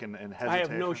think and hesitation? I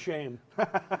have no shame.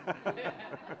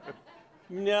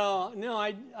 No,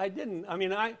 I didn't. I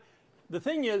mean, the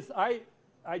thing is, I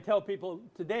tell people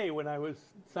today when I was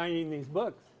signing these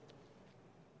books,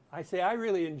 I say I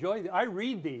really enjoy them. I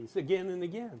read these again and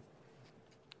again.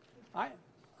 I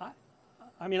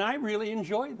mean, I really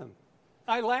enjoy them.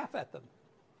 I laugh at them.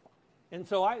 And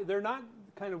so they're not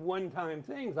kind of one-time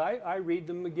things. I read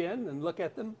them again and look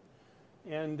at them.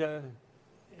 And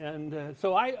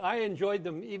so I enjoyed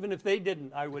them. Even if they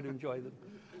didn't, I would enjoy them.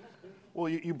 Well,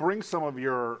 you bring some of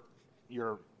your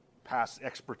past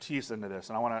expertise into this,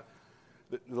 and I want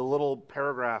to, the little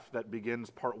paragraph that begins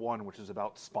part 1, which is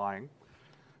about spying.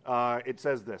 It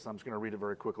says this. I'm just going to read it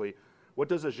very quickly. What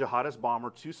does a jihadist bomber,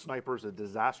 2 snipers, a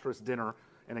disastrous dinner,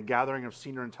 and a gathering of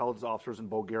senior intelligence officers in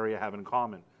Bulgaria have in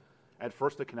common? At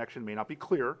first, the connection may not be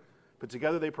clear, but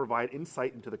together they provide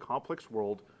insight into the complex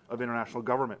world of international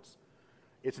governments.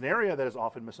 It's an area that is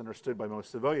often misunderstood by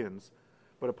most civilians,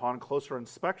 but upon closer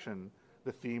inspection,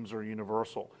 the themes are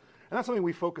universal. And that's something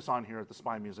we focus on here at the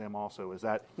Spy Museum also, is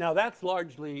that... Now, that's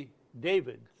largely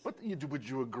David's. But would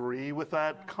you agree with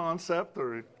that concept?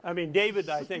 Or? I mean, David,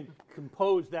 I think,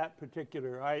 composed that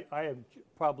particular. I have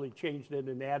probably changed it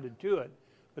and added to it,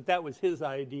 but that was his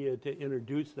idea to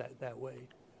introduce that way.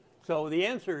 So the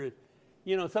answer is,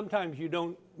 sometimes you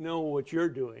don't know what you're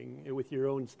doing with your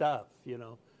own stuff,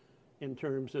 in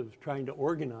terms of trying to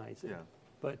organize it. Yeah.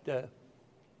 But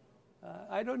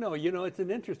I don't know. It's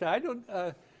an interesting.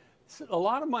 A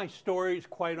lot of my stories,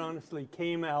 quite honestly,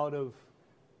 came out of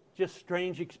just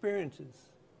strange experiences.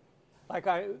 Like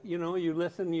you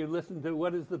listen to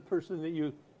what is the person that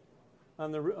you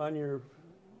on your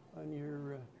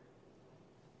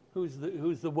who's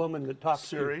the woman that talks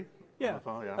Siri? to you? Yeah.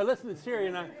 Phone, yeah. I listened to Siri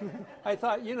and I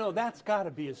thought, that's got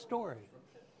to be a story.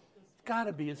 It's got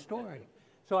to be a story.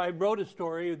 So I wrote a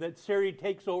story that Siri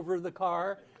takes over the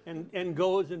car and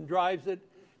goes and drives it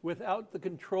without the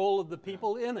control of the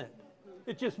people in it.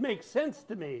 It just makes sense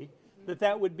to me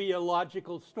that would be a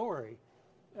logical story,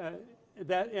 and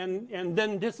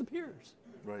then disappears.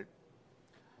 Right.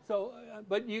 So,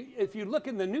 but if you look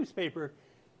in the newspaper,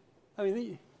 I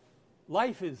mean,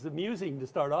 life is amusing to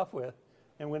start off with,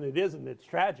 and when it isn't, it's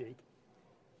tragic.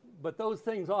 But those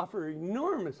things offer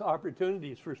enormous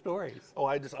opportunities for stories. Oh,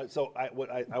 I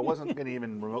wasn't going to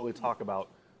even remotely talk about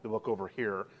the book over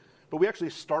here, but we actually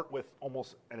start with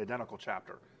almost an identical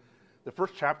chapter. The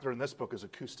first chapter in this book is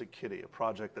Acoustic Kitty, a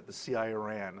project that the CIA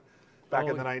ran back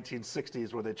in the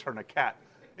 1960s where they turned a cat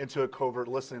into a covert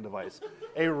listening device.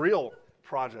 A real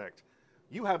project.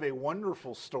 You have a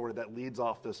wonderful story that leads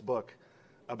off this book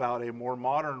about a more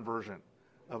modern version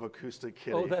of Acoustic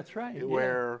Kitty. Oh, that's right.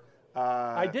 Where...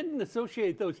 I didn't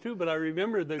associate those two, but I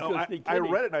remember the Acoustic Kitty. I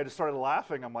read it and I just started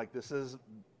laughing. I'm like, this is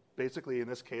basically, in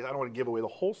this case, I don't want to give away the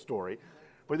whole story,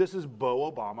 but this is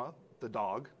Bo Obama, the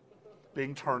dog,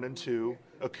 being turned into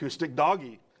Acoustic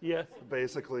Doggy. Yes.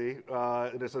 Basically,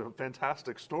 it is a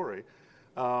fantastic story,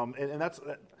 and that's.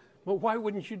 Well, why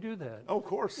wouldn't you do that? Oh, of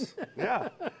course, yeah.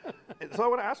 So I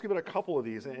want to ask you about a couple of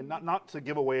these, and not to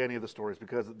give away any of the stories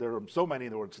because there are so many.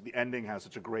 The ending has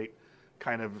such a great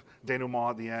kind of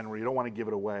denouement at the end where you don't want to give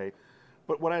it away.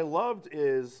 But what I loved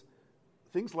is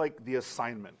things like The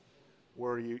Assignment,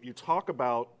 where you talk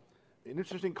about an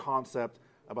interesting concept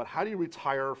about how do you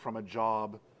retire from a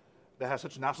job that has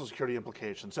such national security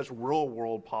implications, such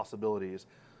real-world possibilities,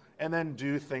 and then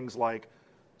do things like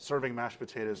serving mashed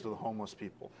potatoes to the homeless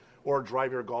people, or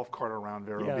drive your golf cart around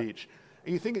Vero Beach.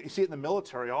 And you see it in the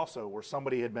military also, where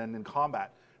somebody had been in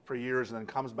combat for years and then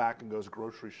comes back and goes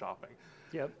grocery shopping.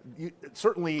 Yep.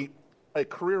 Certainly a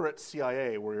career at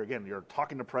CIA where, you're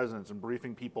talking to presidents and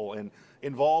briefing people and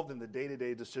involved in the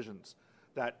day-to-day decisions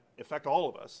that affect all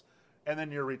of us. And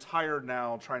then you're retired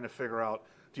now trying to figure out,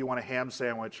 do you want a ham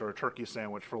sandwich or a turkey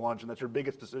sandwich for lunch? And that's your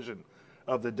biggest decision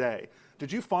of the day.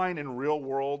 Did you find in real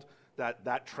world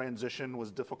that transition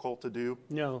was difficult to do?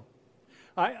 No.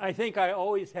 I think I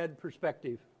always had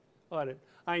perspective on it.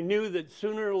 I knew that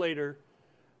sooner or later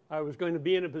I was going to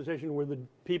be in a position where the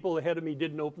people ahead of me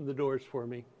didn't open the doors for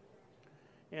me.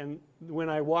 And when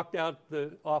I walked out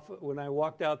the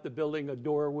building,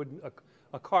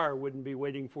 a car wouldn't be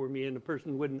waiting for me, and a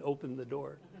person wouldn't open the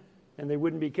door, and they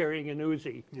wouldn't be carrying an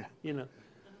Uzi. Yeah.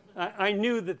 I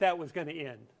knew that was going to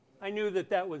end. I knew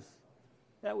that was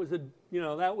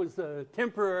a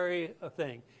temporary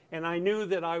thing, and I knew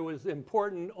that I was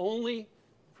important only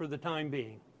for the time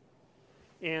being.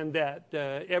 And that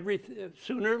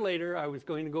sooner or later I was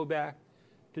going to go back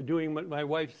to doing what my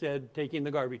wife said, taking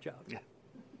the garbage out. Yeah.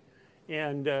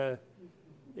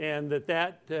 And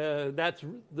that's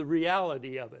the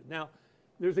reality of it. Now,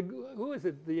 who is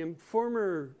it? The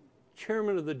former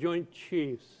chairman of the Joint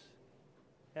Chiefs,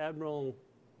 Admiral.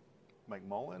 Mike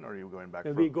Mullen, or are you going back?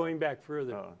 Going back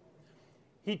further. Oh.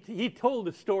 He told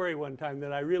a story one time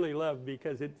that I really loved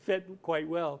because it fit quite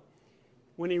well.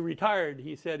 when he retired,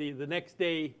 he said the next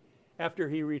day after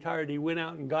he retired, he went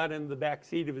out and got in the back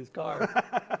seat of his car,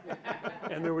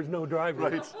 and there was no driver.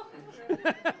 Right.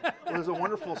 There's a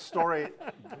wonderful story.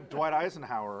 Dwight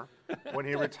Eisenhower, when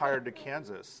he retired to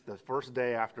Kansas, the first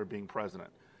day after being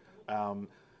president,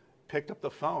 picked up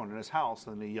the phone in his house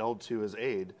and he yelled to his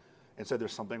aide and said,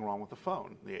 "There's something wrong with the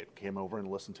phone." The aide came over and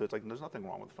listened to it. It's like, "There's nothing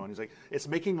wrong with the phone." He's like, "It's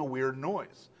making a weird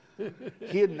noise."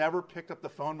 He had never picked up the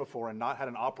phone before and not had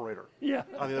an operator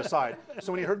on the other side.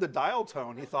 So when he heard the dial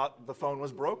tone, he thought the phone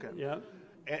was broken. Yeah.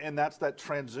 And that's that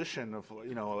transition of,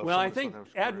 Well, I think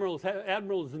admirals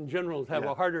and generals have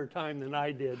a harder time than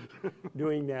I did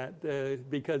doing that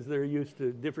because they're used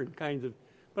to different kinds of.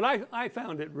 But I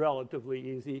found it relatively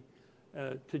easy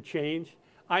to change.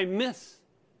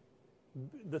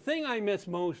 The thing I miss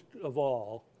most of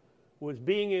all was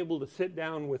being able to sit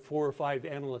down with 4 or 5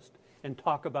 analysts and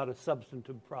talk about a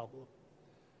substantive problem.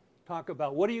 Talk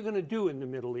about what are you going to do in the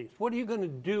Middle East? What are you going to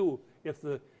do if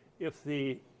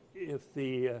the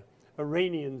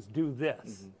Iranians do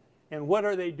this? And what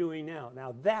are they doing now?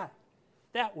 Now that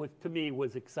was, to me,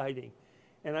 was exciting.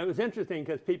 And it was interesting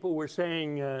because people were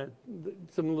saying,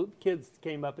 some kids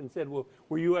came up and said, "Well,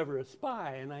 were you ever a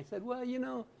spy?" And I said, "Well,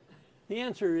 the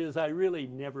answer is I really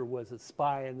never was a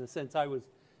spy in the sense I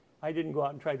didn't go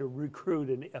out and try to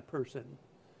recruit a person.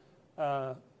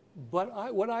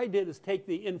 But what I did is take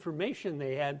the information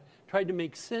they had, tried to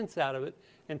make sense out of it,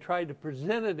 and tried to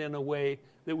present it in a way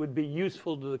that would be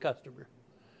useful to the customer.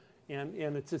 And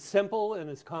it's as simple and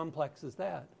as complex as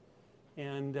that.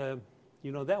 And,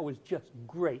 that was just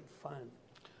great fun.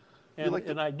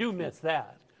 And I do miss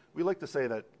that. We like to say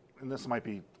that, and this might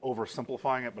be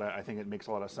oversimplifying it, but I think it makes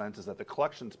a lot of sense, is that the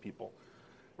collections people,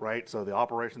 right? So the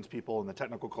operations people and the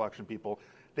technical collection people,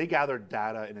 they gather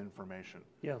data and information.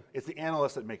 Yeah. It's the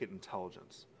analysts that make it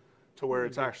intelligence, to where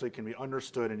it's actually can be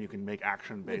understood and you can make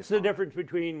action based. It's the difference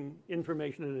between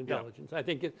information and intelligence. Yeah. I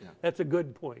think that's a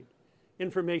good point.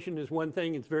 Information is one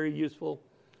thing; it's very useful,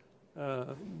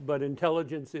 but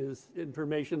intelligence is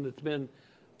information that's been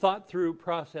thought through,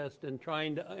 processed, and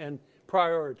and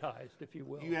prioritized, if you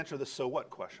will. You answer the "so what"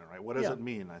 question, right? What does it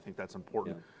mean? I think that's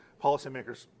important. Yeah.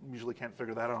 Policymakers usually can't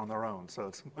figure that out on their own, so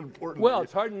it's important. Well,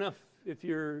 it's hard enough if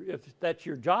that's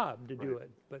your job to do it,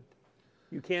 but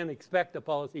you can't expect a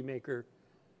policymaker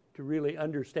to really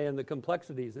understand the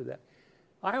complexities of that.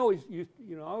 I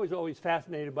was always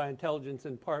fascinated by intelligence,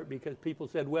 in part because people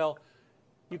said, "Well,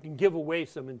 you can give away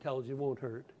some intelligence; it won't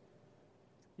hurt.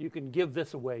 You can give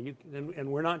this away,"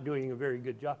 and we're not doing a very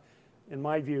good job. In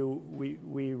my view,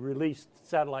 we released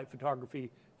satellite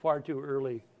photography far too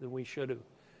early than we should have,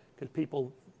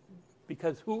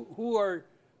 because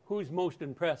who's most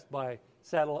impressed by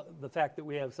the fact that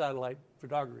we have satellite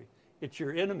photography? It's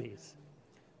your enemies,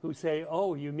 who say,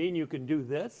 "Oh, you mean you can do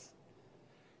this?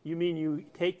 You mean you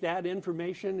take that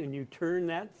information and you turn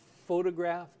that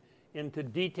photograph into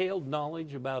detailed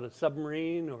knowledge about a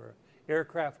submarine or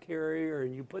aircraft carrier,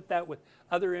 and you put that with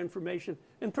other information,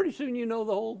 and pretty soon you know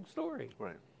the whole story."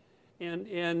 Right. And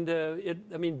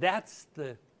that's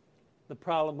the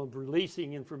problem of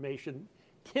releasing information.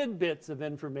 Tidbits of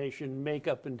information make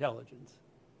up intelligence.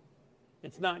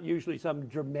 It's not usually some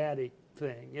dramatic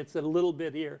thing. It's a little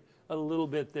bit here, a little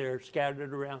bit there,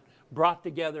 scattered around, brought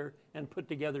together and put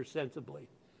together sensibly.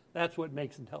 That's what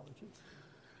makes intelligence.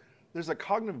 There's a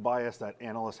cognitive bias that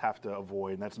analysts have to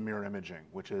avoid, and that's mirror imaging,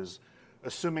 which is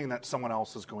assuming that someone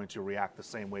else is going to react the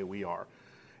same way we are.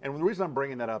 And the reason I'm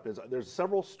bringing that up is there's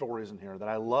several stories in here that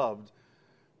I loved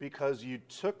because you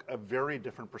took a very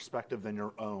different perspective than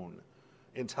your own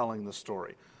in telling the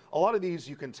story. A lot of these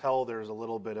you can tell there's a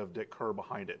little bit of Dick Kerr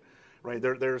behind it, right?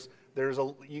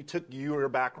 You took your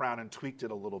background and tweaked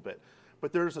it a little bit.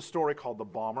 But there's a story called The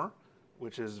Bomber,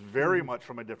 which is very much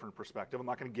from a different perspective. I'm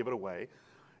not going to give it away.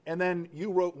 And then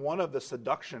you wrote one of the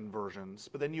seduction versions,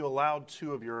 but then you allowed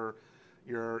 2 of your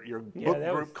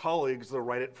book group colleagues to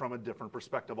write it from a different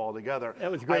perspective altogether.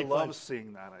 That was great fun. I love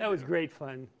seeing that. That was great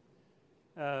fun.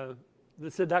 The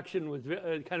seduction was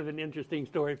kind of an interesting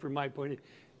story from my point of view.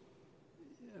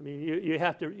 I mean, you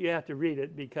have to read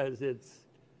it because it's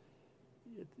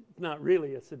not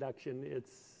really a seduction.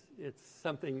 It's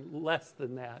something less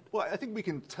than that. Well, I think we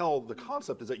can tell the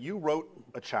concept is that you wrote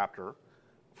a chapter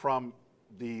from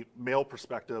the male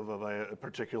perspective of a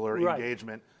particular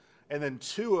engagement, and then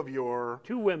 2 of your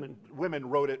 2 women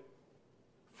wrote it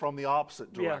from the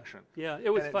opposite direction. Yeah, it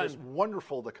was fun. It was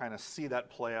wonderful to kind of see that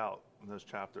play out in those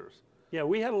chapters. Yeah,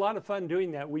 we had a lot of fun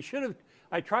doing that.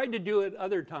 I tried to do it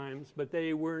other times, but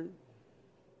they weren't.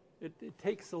 It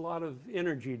takes a lot of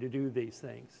energy to do these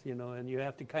things, and you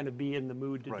have to kind of be in the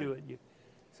mood to do it.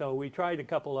 So we tried a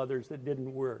couple others that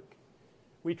didn't work.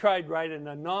 We tried writing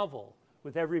a novel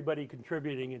with everybody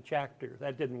contributing a chapter.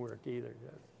 That didn't work either.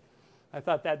 I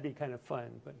thought that'd be kind of fun,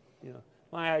 but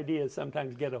my ideas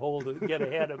sometimes get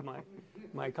ahead of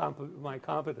my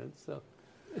competence. So.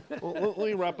 Well, let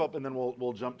me wrap up, and then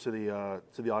we'll jump to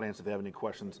the audience if they have any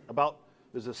questions.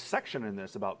 There's a section in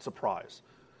this about surprise,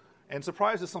 and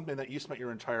surprise is something that you spent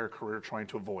your entire career trying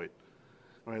to avoid.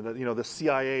 I mean, the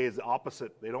CIA is the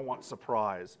opposite; they don't want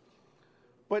surprise.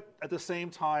 But at the same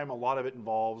time, a lot of it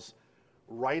involves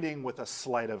writing with a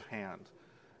sleight of hand,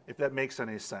 if that makes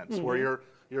any sense, where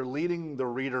you're leading the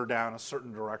reader down a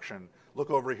certain direction. Look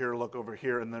over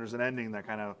here, and there's an ending that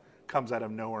kind of comes out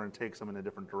of nowhere and takes them in a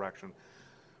different direction.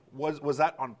 Was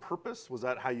that on purpose? Was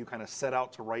that how you kind of set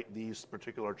out to write these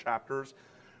particular chapters,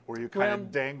 where you kind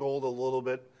of dangled a little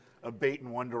bit of bait in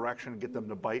one direction and get them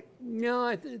to bite?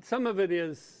 No, some of it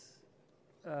is.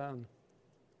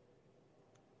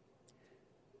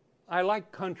 I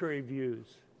like contrary views.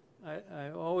 I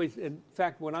always, in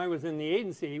fact, when I was in the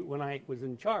agency, when I was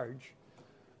in charge,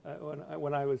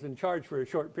 when I was in charge for a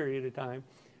short period of time,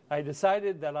 I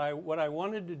decided that what I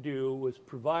wanted to do was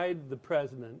provide the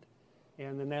president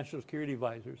and the national security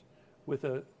advisors with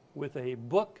a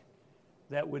book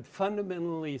that would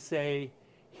fundamentally say,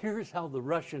 here's how the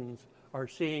Russians are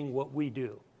seeing what we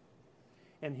do,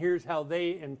 and here's how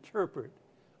they interpret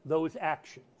those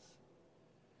actions.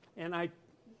 And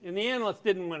the analysts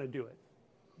didn't want to do it.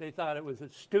 They thought it was a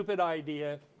stupid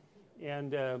idea,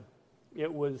 and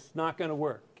it was not going to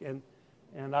work.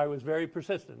 And I was very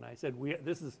persistent. I said,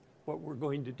 this is what we're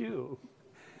going to do.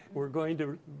 We're going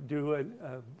to do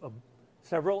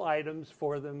several items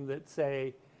for them that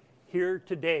say, here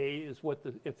today is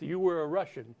if you were a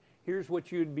Russian, here's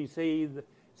what you'd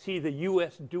see the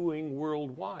U.S. doing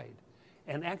worldwide.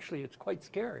 And actually, it's quite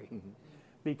scary.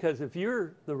 Because if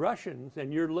you're the Russians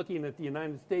and you're looking at the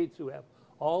United States, who have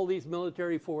all these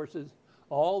military forces,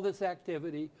 all this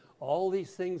activity, all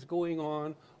these things going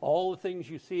on, all the things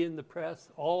you see in the press,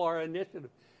 all our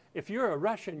initiative. If you're a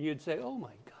Russian, you'd say, oh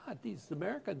my God, these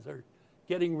Americans are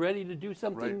getting ready to do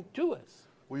something to us.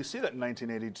 Well, you see that in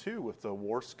 1982 with the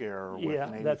war scare. Yeah,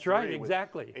 that's right,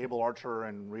 exactly. Able Archer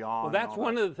and Rion. Well, that's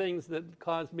one of the things that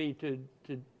caused me to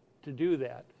do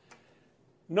that.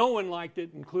 No one liked it,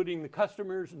 including the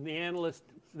customers and the analysts.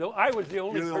 Though I was the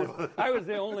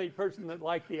only person that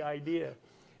liked the idea,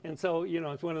 and so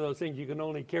it's one of those things you can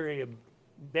only carry a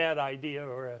bad idea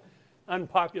or an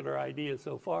unpopular idea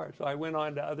so far. So I went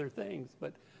on to other things,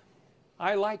 but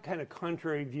I like kind of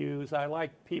contrary views. I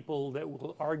like people that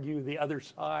will argue the other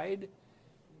side.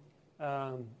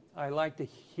 I like to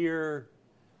hear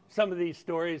some of these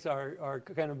stories are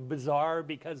kind of bizarre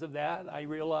because of that. I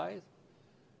realize.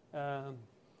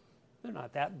 They're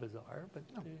not that bizarre, but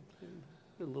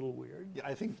they're a little weird. Yeah,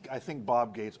 I think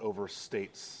Bob Gates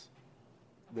overstates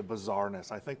the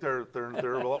bizarreness. I think they're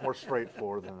a lot more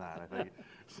straightforward than that. I think.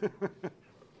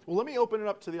 Well, let me open it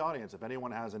up to the audience. If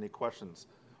anyone has any questions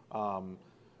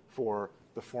for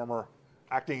the former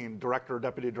acting director,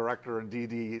 deputy director, and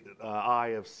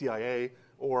DDI of CIA,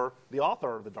 or the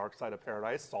author of The Dark Side of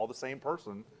Paradise, it's all the same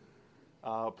person.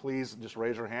 Please just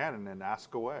raise your hand and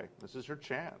ask away. This is your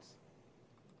chance.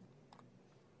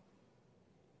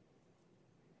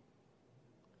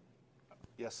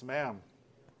 Yes, ma'am.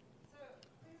 So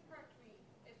please correct me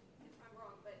if I'm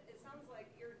wrong, but it sounds like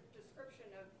your description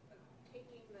of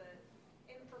taking the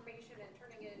information and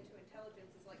turning it into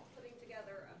intelligence is like putting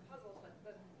together a puzzle, but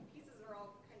the pieces are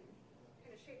all kind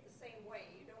of shaped the same way.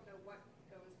 You don't know what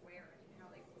goes where and how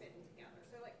they fit in together.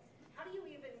 So like, how do you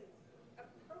even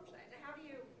approach that? And how do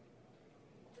you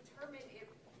determine if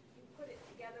you put it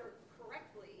together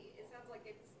correctly? It sounds like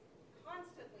it's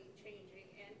constantly changing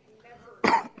and can never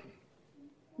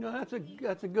No, that's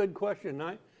a good question.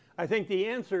 I think the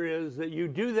answer is that you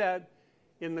do that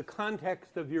in the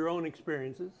context of your own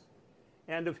experiences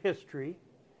and of history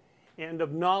and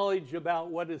of knowledge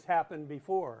about what has happened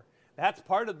before. That's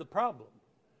part of the problem.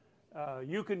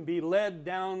 You can be led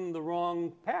down the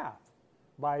wrong path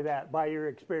by your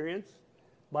experience,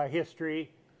 by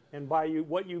history, and by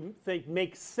what you think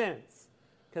makes sense.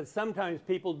 Because sometimes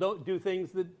people don't do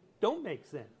things that don't make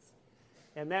sense.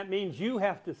 And that means you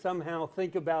have to somehow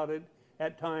think about it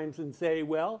at times and say,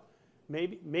 well,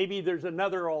 maybe there's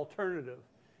another alternative.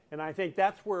 And I think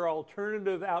that's where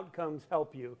alternative outcomes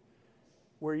help you,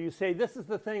 where you say, this is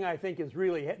the thing I think is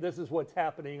this is what's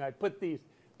happening. I put these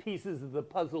pieces of the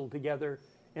puzzle together,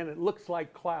 and it looks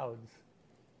like clouds.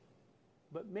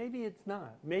 But maybe it's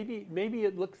not. Maybe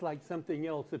it looks like something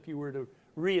else if you were to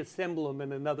reassemble them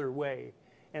in another way.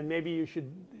 And maybe you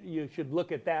should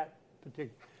look at that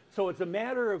particular. So it's a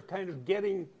matter of kind of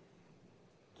getting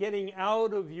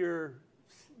out of your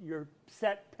your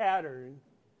set pattern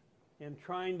and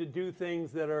trying to do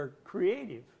things that are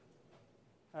creative.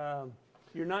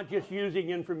 You're not just using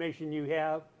information you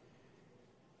have.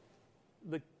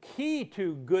 The key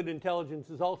to good intelligence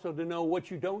is also to know what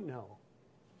you don't know.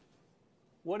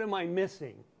 What am I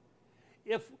missing?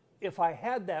 If I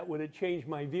had that, would it change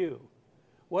my view?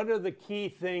 What are the key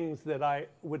things that I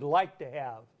would like to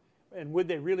have? And would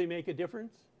they really make a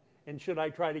difference? And should I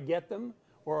try to get them?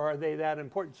 Or are they that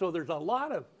important? So there's a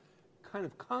lot of kind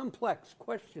of complex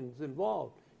questions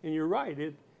involved. And you're right,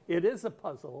 it is a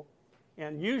puzzle.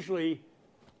 And usually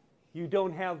you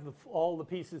don't have all the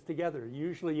pieces together.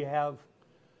 Usually you have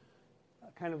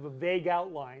kind of a vague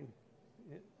outline.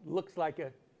 It looks like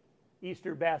a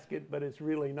Easter basket, but it's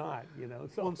really not, you know.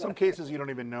 So Well, in some cases, you don't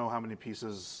even know how many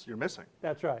pieces you're missing.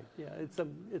 That's right. Yeah,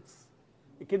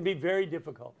 it can be very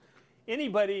difficult.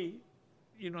 Anybody,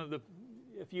 you know,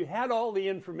 if you had all the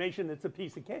information, it's a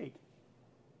piece of cake.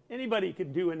 Anybody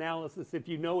can do analysis if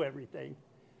you know everything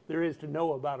there is to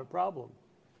know about a problem.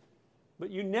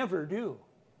 But you never do.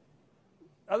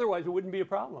 Otherwise, it wouldn't be a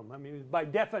problem. I mean, by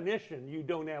definition, you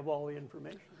don't have all the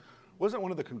information. Wasn't one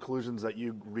of the conclusions that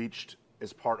you reached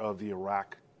as part of the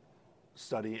Iraq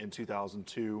study in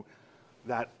 2002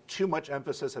 that too much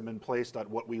emphasis had been placed on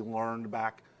what we learned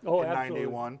back in absolutely.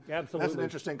 9-day-1? Absolutely. That's an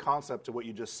interesting concept to what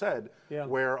you just said, Yeah.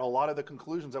 where a lot of the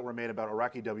conclusions that were made about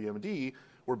Iraqi WMD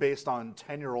were based on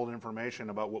 10-year-old information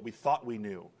about what we thought we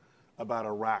knew about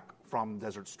Iraq from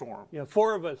Desert Storm. Yeah,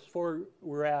 four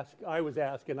were asked. I was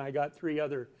asked, and I got 3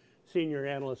 other senior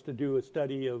analysts to do a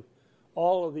study of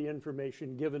all of the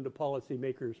information given to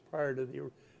policymakers prior to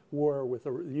the war with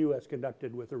the U.S.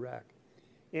 conducted with Iraq.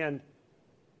 And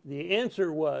the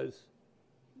answer was,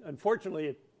 unfortunately,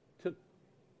 it took,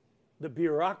 the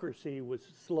bureaucracy was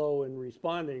slow in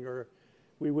responding, or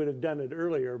we would have done it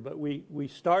earlier, but we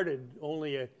started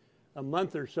only a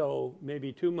month or so,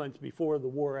 maybe 2 months before the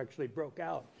war actually broke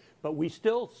out. But we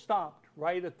still stopped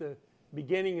right at the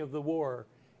beginning of the war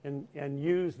and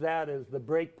used that as the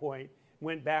break point,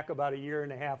 went back about 1.5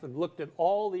 years and looked at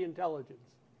all the intelligence.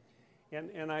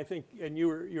 And I think, and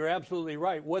you're absolutely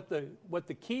right. What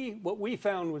we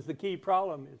found was the key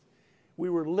problem is we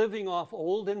were living off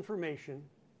old information,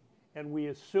 and we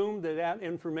assumed that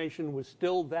information was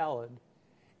still valid,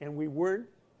 and we weren't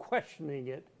questioning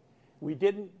it.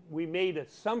 We made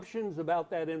assumptions about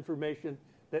that information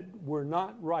that were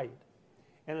not right.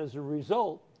 And as a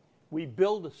result, we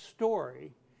build a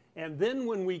story, and then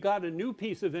when we got a new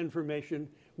piece of information,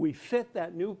 we fit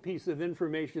that new piece of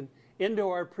information into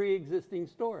our pre-existing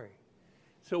story.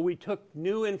 So we took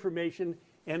new information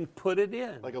and put it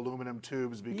in. Like aluminum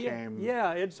tubes became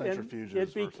centrifuges.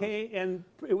 It became, and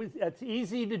it's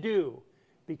easy to do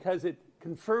because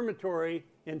confirmatory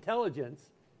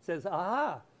intelligence says,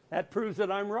 aha, that proves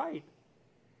that I'm right.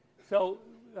 So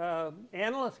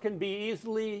analysts can be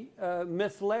easily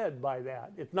misled by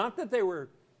that. It's not that they were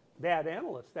bad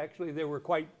analysts. Actually,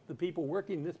 the people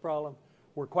working this problem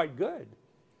were quite good.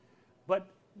 But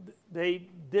they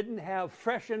didn't have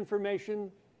fresh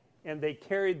information, and they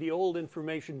carried the old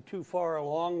information too far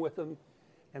along with them,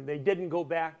 and they didn't go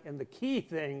back. And the key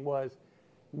thing was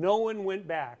no one went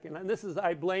back. And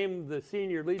I blame the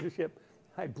senior leadership.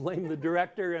 I blame the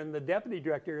director and the deputy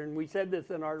director, and we said this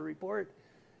in our report.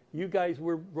 You guys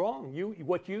were wrong.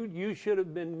 You should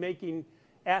have been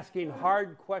asking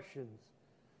hard questions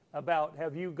about,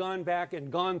 have you gone back and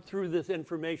gone through this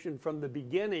information from the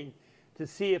beginning to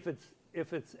see if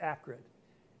it's accurate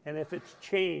and if it's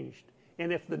changed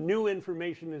and if the new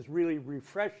information is really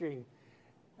refreshing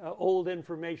old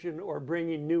information or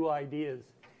bringing new ideas.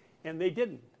 And they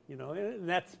didn't, and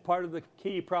that's part of the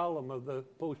key problem of the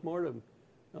postmortem.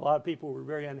 A lot of people were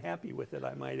very unhappy with it,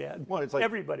 I might add. Well, it's like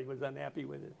everybody was unhappy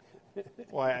with it.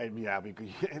 Well,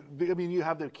 you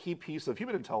have the key piece of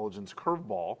human intelligence,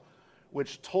 curveball,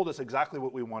 which told us exactly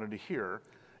what we wanted to hear.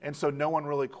 And so no one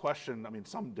really questioned,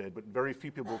 some did, but very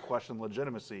few people questioned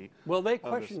legitimacy. Well, they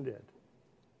questioned it.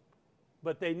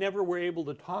 But they never were able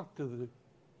to talk to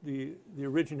the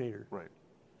originator. Right.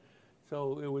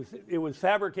 So it was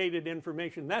fabricated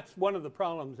information. That's one of the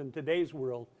problems in today's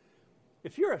world.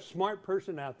 If you're a smart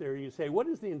person out there, you say, what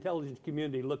is the intelligence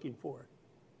community looking for?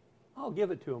 I'll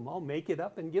give it to them. I'll make it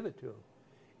up and give it to them.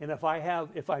 And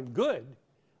if I'm good,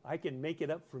 I can make it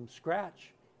up from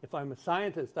scratch. If I'm a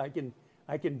scientist, I can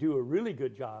do a really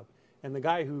good job. And the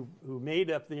guy who made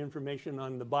up the information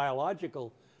on the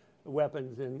biological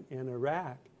weapons in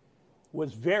Iraq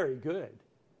was very good.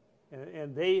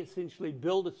 And they essentially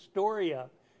built a story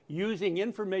up using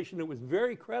information that was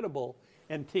very credible,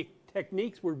 and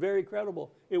techniques were very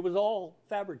credible. It was all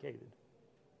fabricated.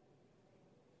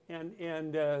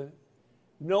 And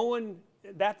No one,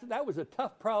 that was a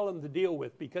tough problem to deal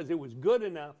with because it was good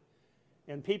enough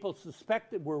and people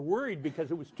were worried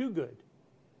because it was too good.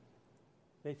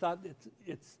 They thought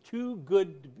it's too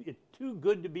good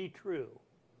to be true.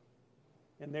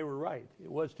 And they were right.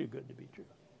 It was too good to be true.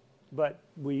 But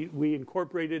we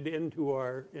incorporated it into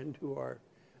our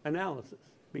analysis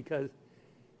because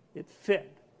it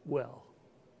fit well.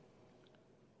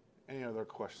 Any other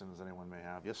questions anyone may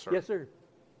have? Yes, sir. Yes, sir.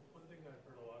 One thing I've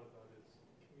heard a lot about is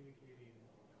communicating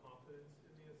confidence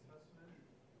in the assessment,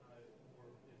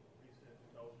 more in recent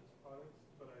intelligence products,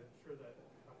 but I'm sure that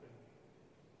happened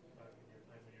back in your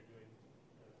time when you're doing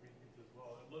briefings as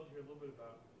well. I'd love to hear a little bit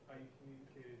about how you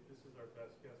communicated this is our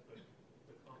best guess, but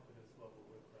the confidence level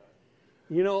with that.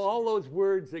 You know, all those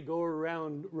words that go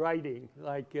around writing,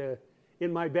 like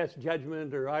in my best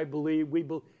judgment or I believe, we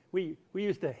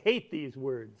used to hate these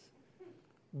words.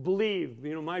 Believe,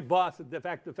 you know, my boss, the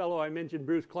fellow I mentioned,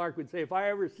 Bruce Clark, would say, if I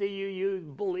ever see you use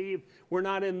believe, we're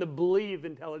not in the believe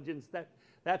intelligence.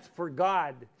 That's for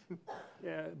God.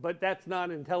 But that's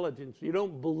not intelligence. You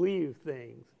don't believe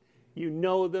things. You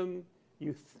know them.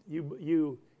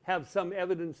 You have some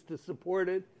evidence to support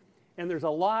it. And there's a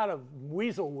lot of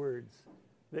weasel words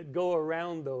that go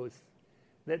around those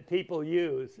that people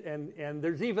use. And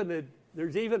there's even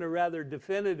a rather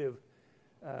definitive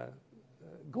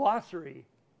glossary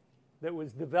that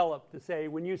was developed to say,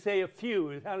 when you say a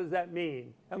few, how does that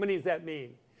mean? How many does that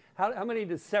mean? How many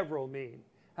does several mean?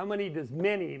 How many does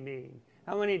many mean?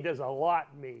 How many does a lot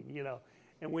mean? You know,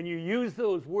 and when you use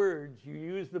those words, you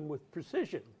use them with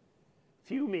precision.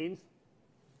 Few means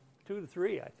 2 to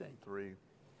 3, I think. 3.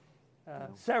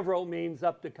 Several means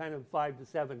up to kind of 5 to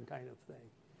 7 kind of thing.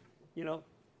 You know,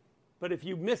 but if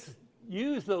you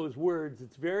misuse those words,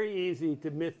 it's very easy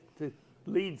to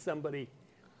lead somebody.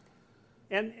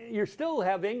 And you still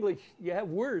have English, you have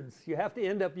words. You have to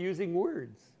end up using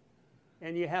words.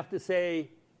 And you have to say,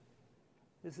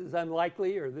 this is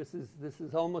unlikely, or this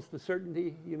is almost a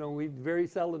certainty. You know, we very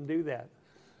seldom do that.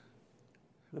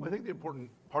 Well, I think the important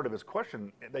part of his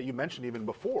question that you mentioned even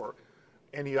before,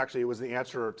 and it was the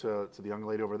answer to the young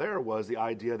lady over there, was the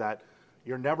idea that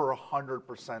you're never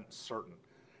 100% certain.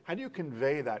 How do you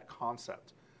convey that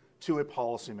concept to a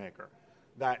policymaker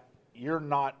that you're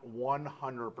not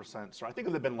 100% certain? I think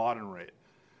of the bin Laden raid,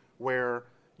 where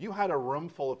you had a room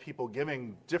full of people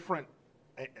giving different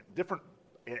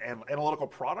analytical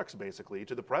products basically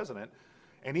to the president,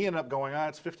 and he ended up going,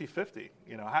 it's 50-50.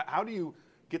 You know, how do you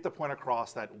get the point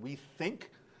across that we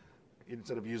think,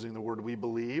 instead of using the word we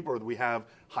believe, or we have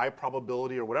high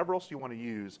probability, or whatever else you want to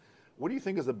use? What do you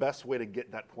think is the best way to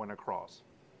get that point across?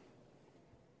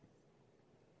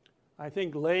 I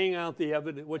think laying out the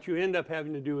evidence, what you end up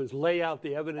having to do is lay out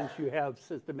the evidence you have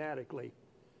systematically.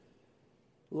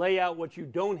 Lay out what you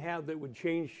don't have that would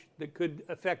change, that could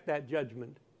affect that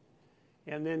judgment,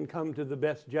 and then come to the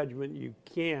best judgment you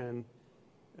can.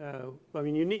 But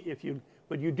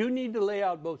you do need to lay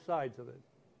out both sides of it.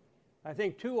 I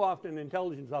think too often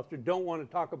intelligence officers don't want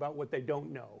to talk about what they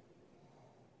don't know.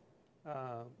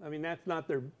 That's not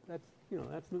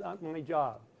my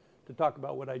job to talk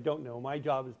about what I don't know. My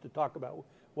job is to talk about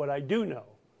what I do know.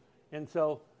 And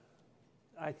so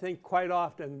I think quite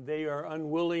often they are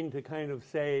unwilling to kind of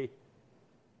say,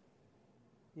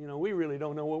 we really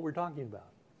don't know what we're talking about.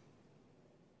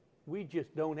 We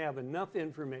just don't have enough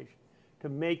information to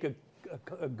make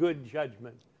a good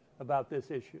judgment about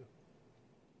this issue.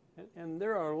 And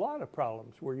there are a lot of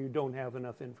problems where you don't have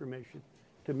enough information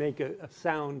to make a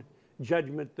sound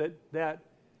judgment that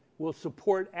will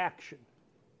support action.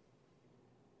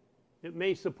 It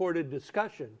may support a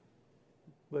discussion,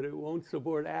 but it won't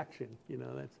support action.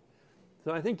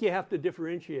 So I think you have to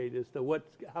differentiate as to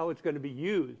how it's going to be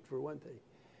used, for one thing.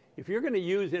 If you're going to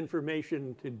use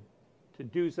information to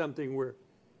do something where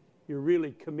you're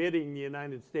really committing the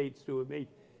United States to it,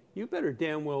 you better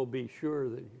damn well be sure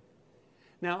that.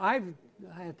 Now, I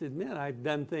have to admit, I've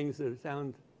done things that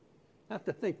sound. I have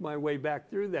to think my way back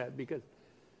through that, because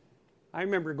I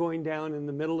remember going down in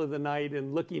the middle of the night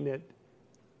and looking at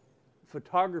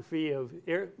photography of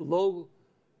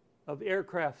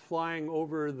aircraft flying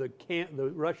over the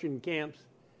Russian camps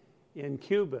in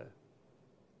Cuba,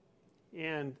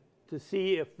 and to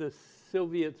see if the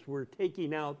Soviets were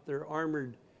taking out their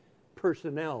armored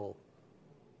personnel,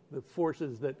 the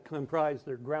forces that comprise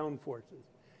their ground forces.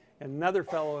 And another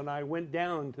fellow and I went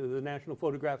down to the National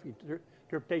Photographic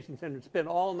Interpretation Center and spent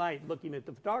all night looking at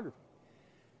the photography.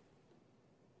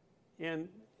 And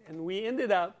we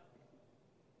ended up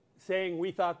saying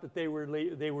we thought that they were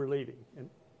leaving.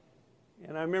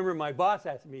 And I remember my boss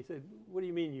asked me, he said, "What do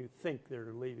you mean you think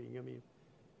they're leaving?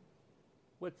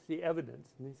 what's the evidence?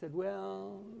 And he said,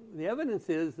 well, the evidence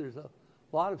is there's a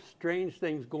lot of strange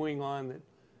things going on, that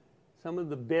some of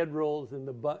the bedrolls and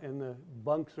the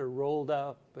bunks are rolled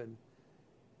up, and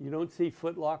you don't see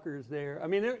foot lockers there. I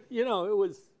mean, it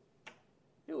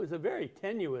was a very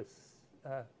tenuous.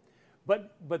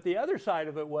 But the other side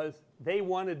of it was they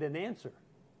wanted an answer.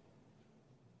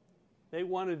 They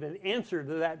wanted an answer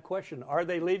to that question: are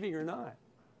they leaving or not?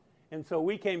 And so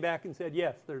we came back and said,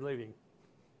 yes, they're leaving.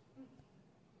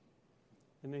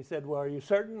 And they said, well, are you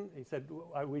certain?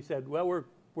 We said, well,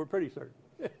 we're pretty certain.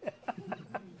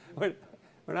 We're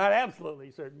not absolutely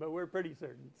certain, but we're pretty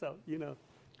certain. So, Well,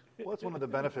 that's one of the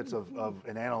benefits of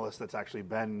an analyst that's actually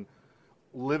been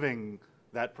living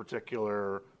that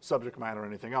particular subject matter or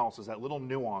anything else, is that little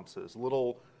nuances,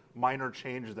 little minor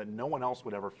changes that no one else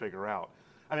would ever figure out.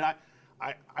 I mean,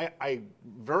 I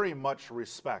very much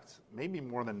respect, maybe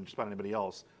more than just about anybody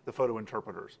else, the photo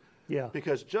interpreters. Yeah.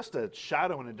 Because just a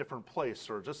shadow in a different place,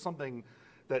 or just something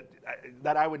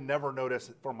that I would never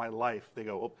notice for my life, they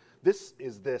go, oh, this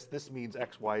means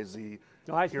X, Y, Z.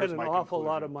 I spent an awful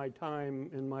lot of my time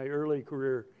in my early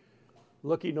career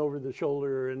looking over the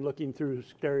shoulder and looking through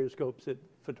stereoscopes at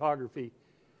photography,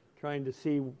 trying to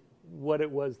see what it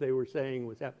was they were saying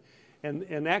was happening.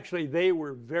 And actually, they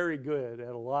were very good at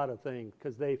a lot of things,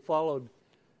 because they followed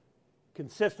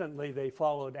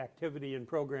activity and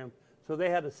program, so they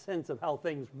had a sense of how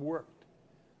things worked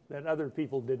that other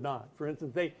people did not. For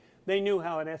instance, they knew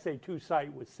how an SA2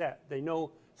 site was set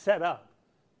up.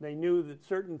 They knew that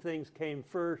certain things came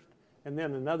first, and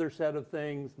then another set of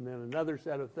things, and then another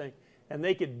set of things, and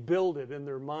they could build it in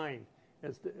their mind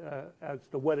as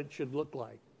to what it should look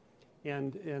like.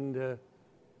 And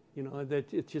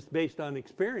that it's just based on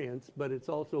experience, but it's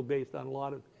also based on a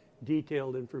lot of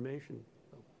detailed information.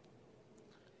 So.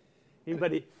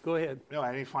 Anybody, go ahead. No,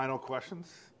 any final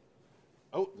questions?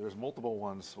 Oh, there's multiple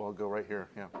ones, so I'll go right here.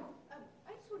 Yeah.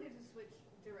 I just wanted to switch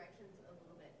directions a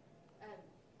little bit.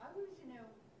 I wanted to know,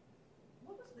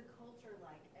 what was the culture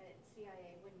like at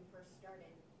CIA when you first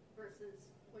started versus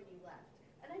when you left?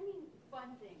 And I mean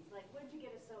fun things, like when did you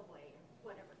get a Subway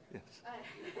or whatever? Yes.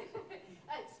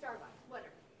 Starbucks,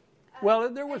 whatever. Well,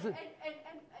 there was and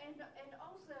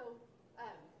also,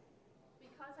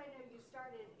 because I know you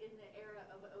started in the era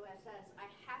of OSS, I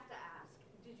have to ask,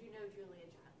 did you know Julia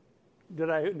Child? Did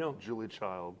I? No. Julia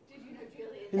Child. Did you know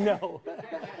Julia Child? No.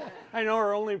 I know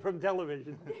her only from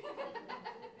television.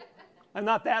 I'm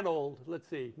not that old. Let's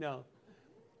see. No.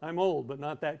 I'm old, but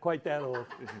not quite that old.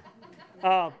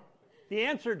 The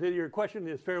answer to your question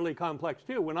is fairly complex,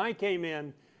 too. When I came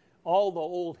in, all the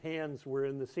old hands were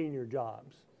in the senior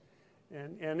jobs.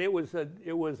 And it was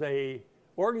a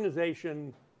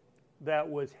organization that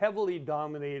was heavily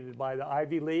dominated by the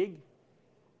Ivy League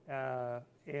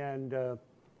and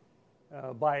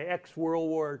by ex-World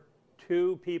War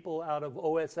II people out of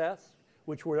OSS,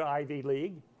 which were Ivy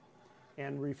League,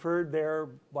 and referred there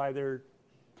by their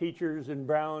teachers in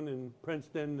Brown and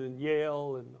Princeton and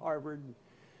Yale and Harvard.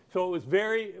 So it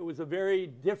was a very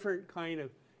different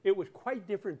it was quite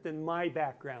different than my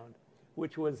background,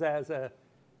 which was as a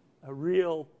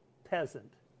real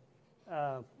peasant.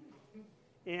 And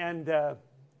they.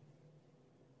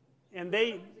 It was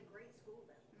a great school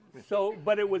then. So,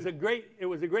 but it was a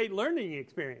great learning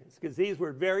experience, because these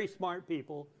were very smart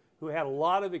people who had a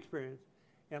lot of experience,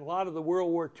 and a lot of the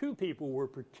World War II people were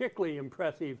particularly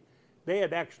impressive. They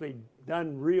had actually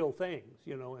done real things,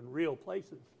 in real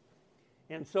places,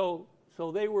 and so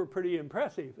they were pretty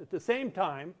impressive. At the same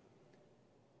time,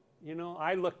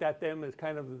 I looked at them as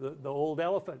kind of the old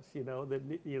elephants,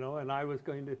 and I was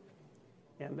going to,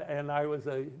 and I was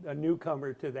a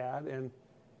newcomer to that,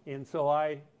 and so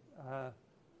I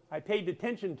paid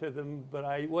attention to them, but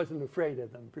I wasn't afraid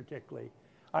of them particularly.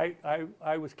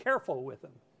 I was careful with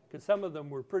them, because some of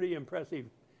them were pretty impressive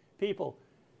people,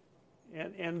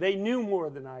 and they knew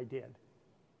more than I did,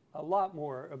 a lot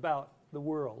more about the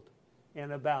world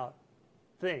and about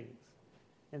things.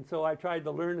 And so I tried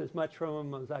to learn as much from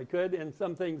them as I could, and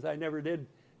some things I never did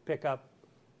pick up.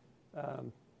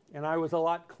 And I was a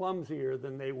lot clumsier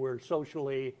than they were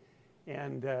socially,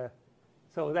 and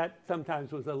so that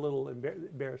sometimes was a little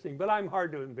embarrassing, but I'm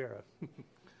hard to embarrass.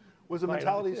 Was the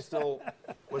mentality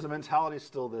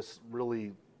still this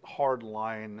really hard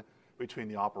line between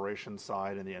the operations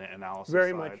side and the analysis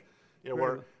Very side? much.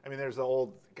 There's the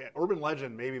old urban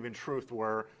legend, maybe even truth,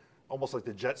 where almost like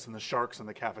the Jets and the Sharks in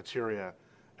the cafeteria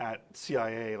at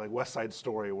CIA, like West Side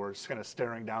Story, were just kind of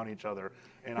staring down each other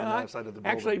and on the other side of the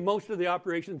building. Actually, most of the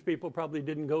operations people probably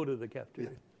didn't go to the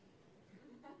cafeteria.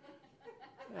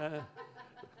 Yeah.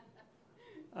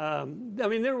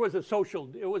 There was a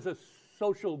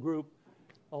social group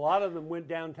A lot of them went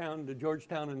downtown to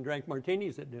Georgetown and drank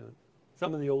martinis at noon,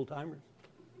 some of the old timers.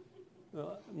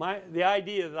 The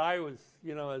idea that I was,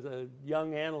 as a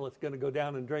young analyst going to go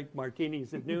down and drink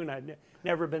martinis at noon, I'd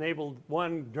never been able,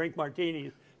 one, drink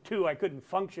martinis, two, I couldn't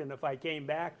function if I came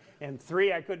back, and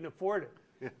three, I couldn't afford it.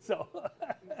 Yeah.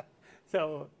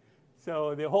 So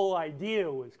the whole idea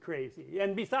was crazy.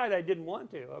 And besides, I didn't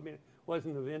want to. I mean, it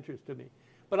wasn't of interest to me.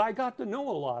 But I got to know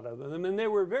a lot of them, and they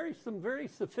were some very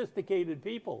sophisticated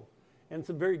people and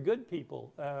some very good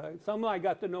people. Some I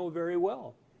got to know very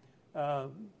well.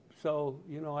 So,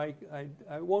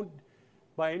 I won't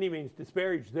by any means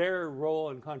disparage their role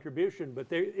and contribution,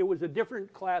 but it was a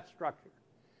different class structure.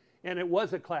 And it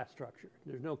was a class structure,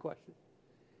 there's no question.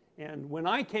 And when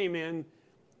I came in,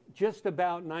 just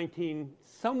about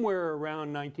somewhere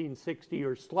around 1960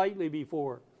 or slightly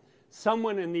before,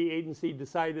 someone in the agency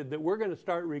decided that we're going to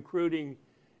start recruiting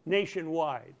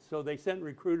nationwide. So they sent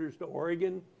recruiters to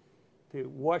Oregon, to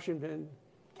Washington,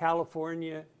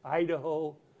 California,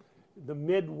 Idaho, the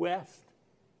Midwest,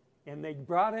 and they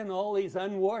brought in all these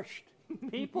unwashed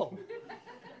people.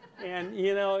 And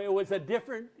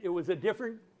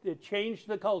it changed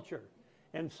the culture.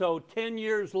 And so 10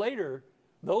 years later,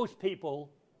 those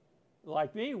people,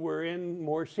 like me, were in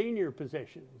more senior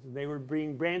positions. They were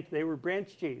branch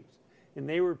chiefs, and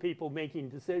they were people making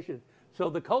decisions. So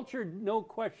the culture, no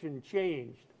question,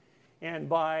 changed. And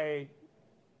by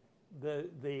the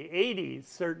 80s,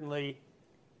 certainly,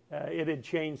 it had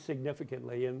changed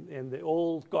significantly, and the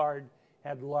old guard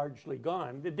had largely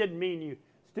gone. It didn't mean you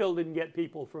still didn't get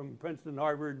people from Princeton,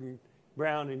 Harvard, and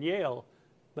Brown, and Yale,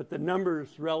 but the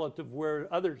numbers relative where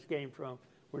others came from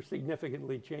were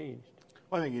significantly changed.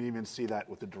 Well, I think you'd even see that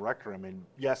with the director. I mean,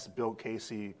 yes, Bill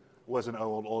Casey was an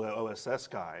old OSS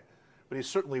guy, but he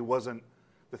certainly wasn't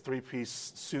the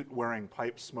three-piece suit-wearing,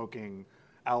 pipe-smoking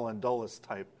Alan Dulles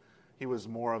type. He was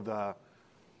more of the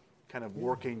kind of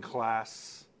working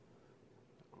class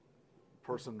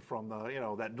person from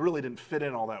that really didn't fit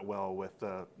in all that well with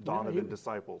the Donovan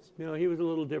disciples. He was a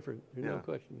little different, no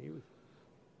question. He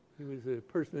was a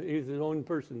person. He was his own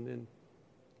person,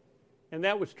 and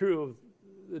that was true of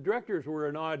the directors. Were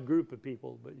an odd group of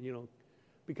people, but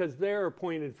because they're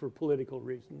appointed for political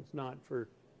reasons, not for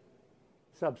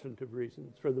substantive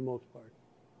reasons, for the most part.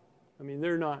 I mean,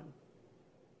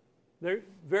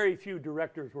 very few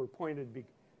directors were appointed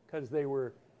because they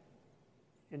were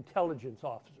intelligence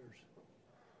officers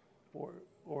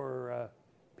or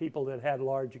people that had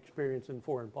large experience in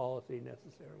foreign policy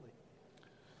necessarily.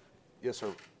 Yes,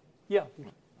 sir. Yeah. The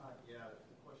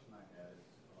question I had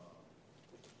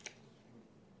is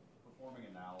performing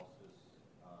analysis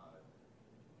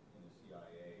in the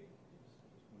CIA.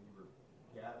 When you were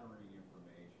gathering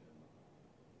information,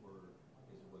 was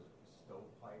it a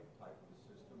stovepipe type of a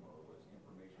system, or was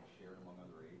information shared among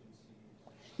other agencies?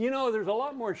 There's a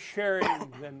lot more sharing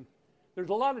than there's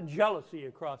a lot of jealousy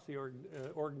across the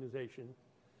organization.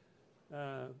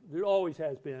 There always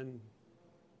has been.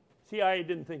 CIA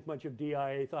didn't think much of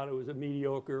DIA, thought it was a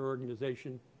mediocre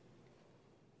organization.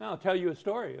 Now, I'll tell you a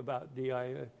story about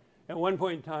DIA. At one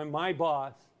point in time, my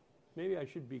boss, maybe I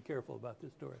should be careful about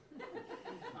this story.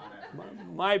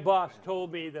 My boss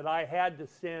told me that I had to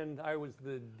send, I was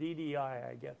the DDI,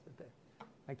 I guess, at that.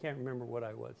 I can't remember what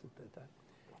I was at that time.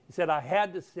 He said I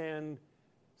had to send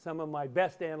some of my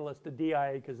best analysts to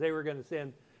DIA because they were going to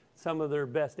send some of their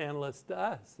best analysts to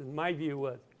us. And my view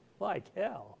was, like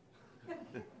hell.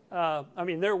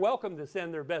 They're welcome to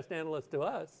send their best analysts to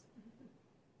us,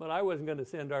 but I wasn't going to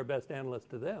send our best analysts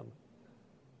to them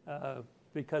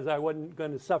because I wasn't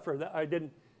going to suffer that.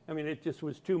 It just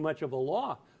was too much of a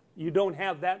law. You don't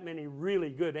have that many really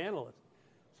good analysts,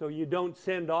 so you don't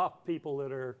send off people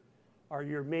that are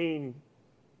your main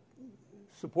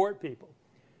support people.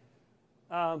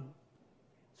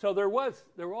 So there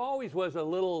always was a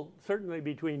little, certainly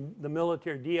between the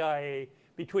military, DIA,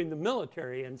 between the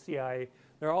military and CIA,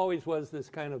 there always was this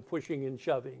kind of pushing and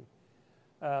shoving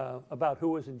about who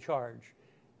was in charge,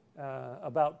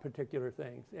 about particular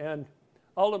things. And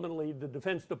ultimately, the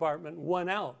Defense Department won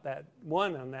on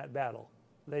that battle.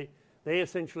 They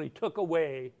essentially took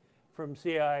away from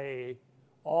CIA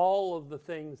all of the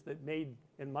things that made,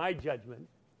 in my judgment,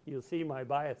 you'll see my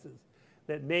biases,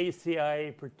 that made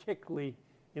CIA particularly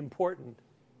important.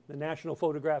 The National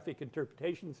Photographic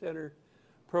Interpretation Center,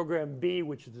 Program B,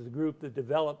 which is the group that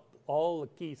developed all the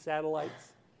key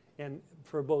satellites, and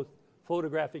for both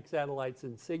photographic satellites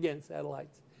and SIGINT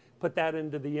satellites, put that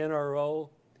into the NRO.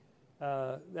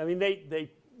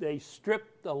 They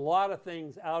stripped a lot of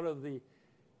things out of the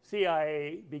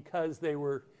CIA because they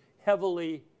were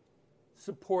heavily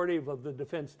supportive of the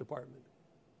Defense Department.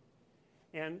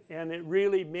 And it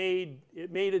really made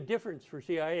a difference for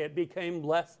CIA. It became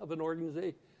less of an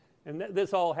organization. And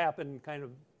this all happened kind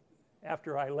of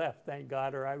after I left, thank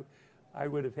God, or I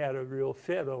would have had a real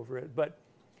fit over it. But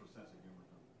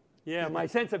yeah, my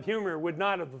sense of humor would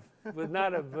not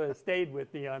have stayed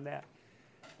with me on that,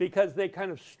 because they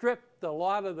kind of stripped a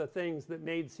lot of the things that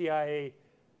made CIA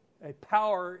a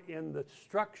power in the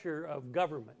structure of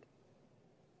government.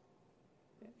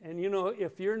 And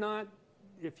if you're not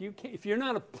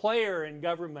a player in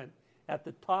government at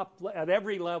the top, at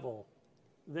every level,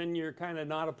 then you're kind of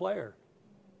not a player.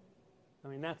 I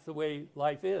mean, that's the way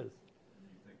life is. Do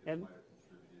you think this might have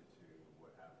contributed to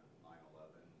what happened with 9/11,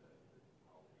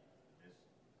 how we missed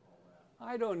all that?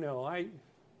 I don't know.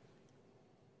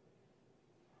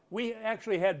 We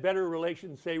actually had better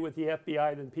relations, say, with the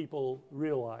FBI than people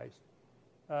realized.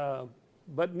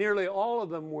 But nearly all of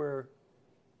them were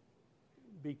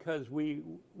because we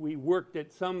worked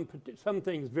at some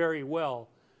things very well,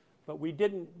 but we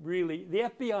didn't really. The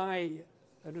FBI,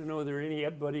 I don't know if there are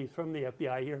anybody from the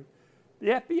FBI here. The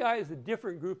FBI is a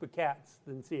different group of cats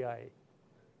than CIA.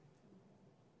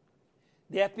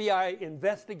 The FBI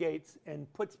investigates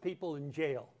and puts people in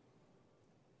jail.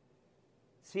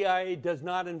 CIA does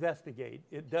not investigate.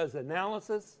 It does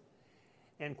analysis,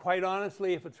 and quite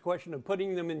honestly, if it's a question of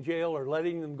putting them in jail or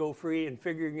letting them go free and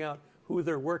figuring out who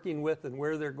they're working with and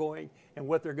where they're going and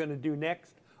what they're going to do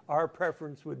next, our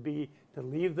preference would be to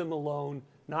leave them alone,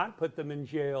 not put them in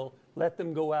jail, let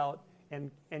them go out and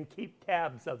keep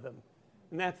tabs of them.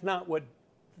 And that's not what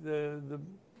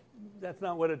that's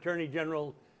not what Attorney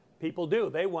General people do.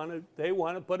 They want to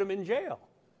put them in jail.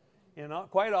 And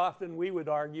quite often we would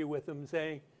argue with them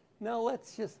saying, no,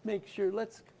 let's just make sure,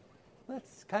 let's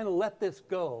kind of let this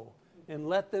go and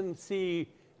let them see,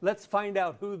 let's find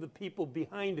out who the people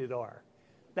behind it are.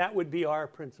 That would be our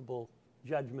principal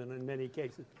judgment in many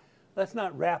cases. Let's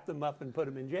not wrap them up and put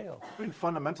them in jail. I mean,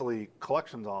 fundamentally,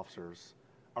 collections officers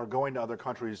are going to other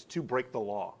countries to break the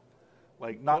law.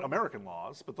 Like, not American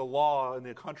laws, but the law in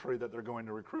the country that they're going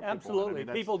to recruit people in. Absolutely. I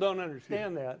mean, people don't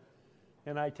understand that.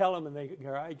 And I tell them, and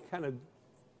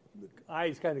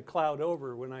eyes kind of cloud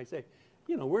over when I say,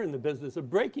 we're in the business of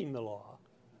breaking the law.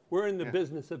 We're in the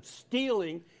business of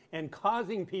stealing and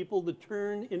causing people to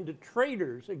turn into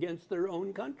traitors against their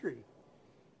own country.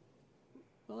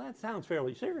 Well, that sounds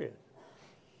fairly serious.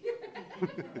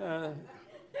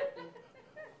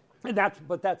 But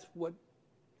that's what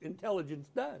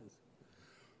intelligence does.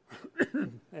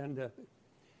 And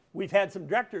we've had some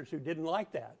directors who didn't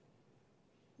like that.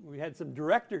 We had some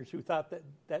directors who thought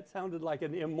that sounded like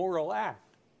an immoral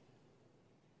act.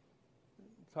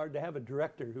 It's hard to have a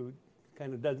director who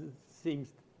kind of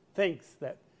thinks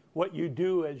that what you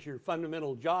do as your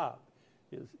fundamental job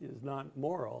is not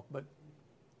moral. But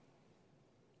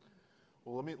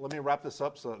well, let me wrap this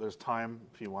up so that there's time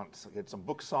if you want to get some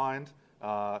books signed.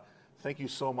 Thank you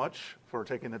so much for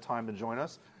taking the time to join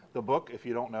us. The book, if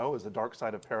you don't know, is The Dark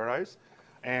Side of Paradise,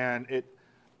 and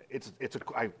it's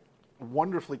a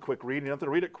wonderfully quick read. You don't have to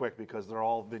read it quick because they're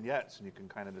all vignettes, and you can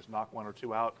kind of just knock one or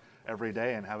two out every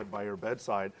day and have it by your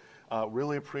bedside.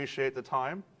 Really appreciate the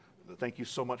time. Thank you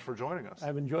so much for joining us.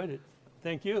 I've enjoyed it.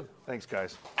 Thank you. Thanks,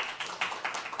 guys.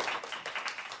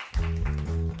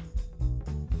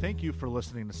 Thank you for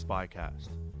listening to SpyCast.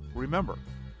 Remember,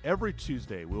 every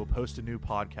Tuesday we will post a new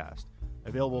podcast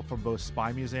available from both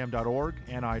spymuseum.org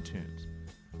and iTunes.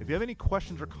 If you have any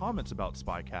questions or comments about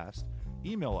SpyCast,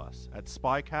 email us at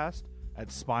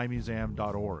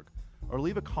spycast@spymuseum.org or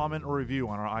leave a comment or review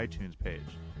on our iTunes page.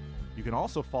 You can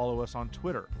also follow us on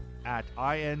Twitter at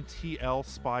INTL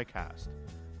SpyCast.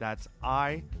 That's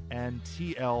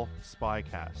INTL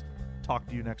SpyCast. Talk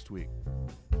to you next week.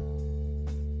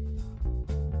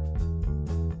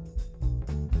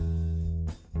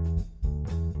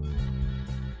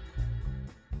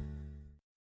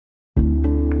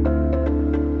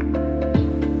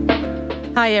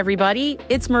 Hi, everybody.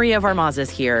 It's Maria Varmazes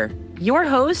here, your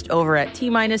host over at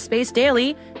T-Minus Space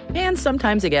Daily, and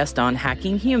sometimes a guest on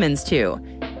Hacking Humans, too.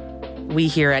 We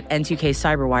here at N2K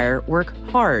Cyberwire work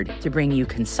hard to bring you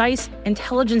concise,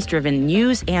 intelligence-driven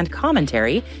news and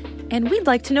commentary, and we'd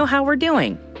like to know how we're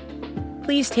doing.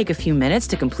 Please take a few minutes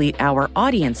to complete our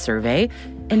audience survey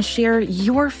and share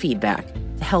your feedback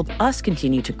to help us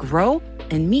continue to grow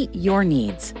and meet your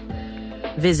needs.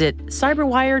 Visit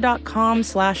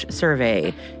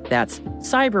cyberwire.com/survey. That's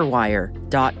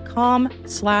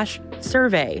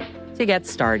cyberwire.com/survey to get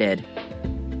started.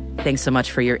 Thanks so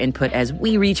much for your input as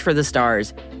we reach for the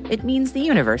stars. It means the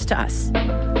universe to us.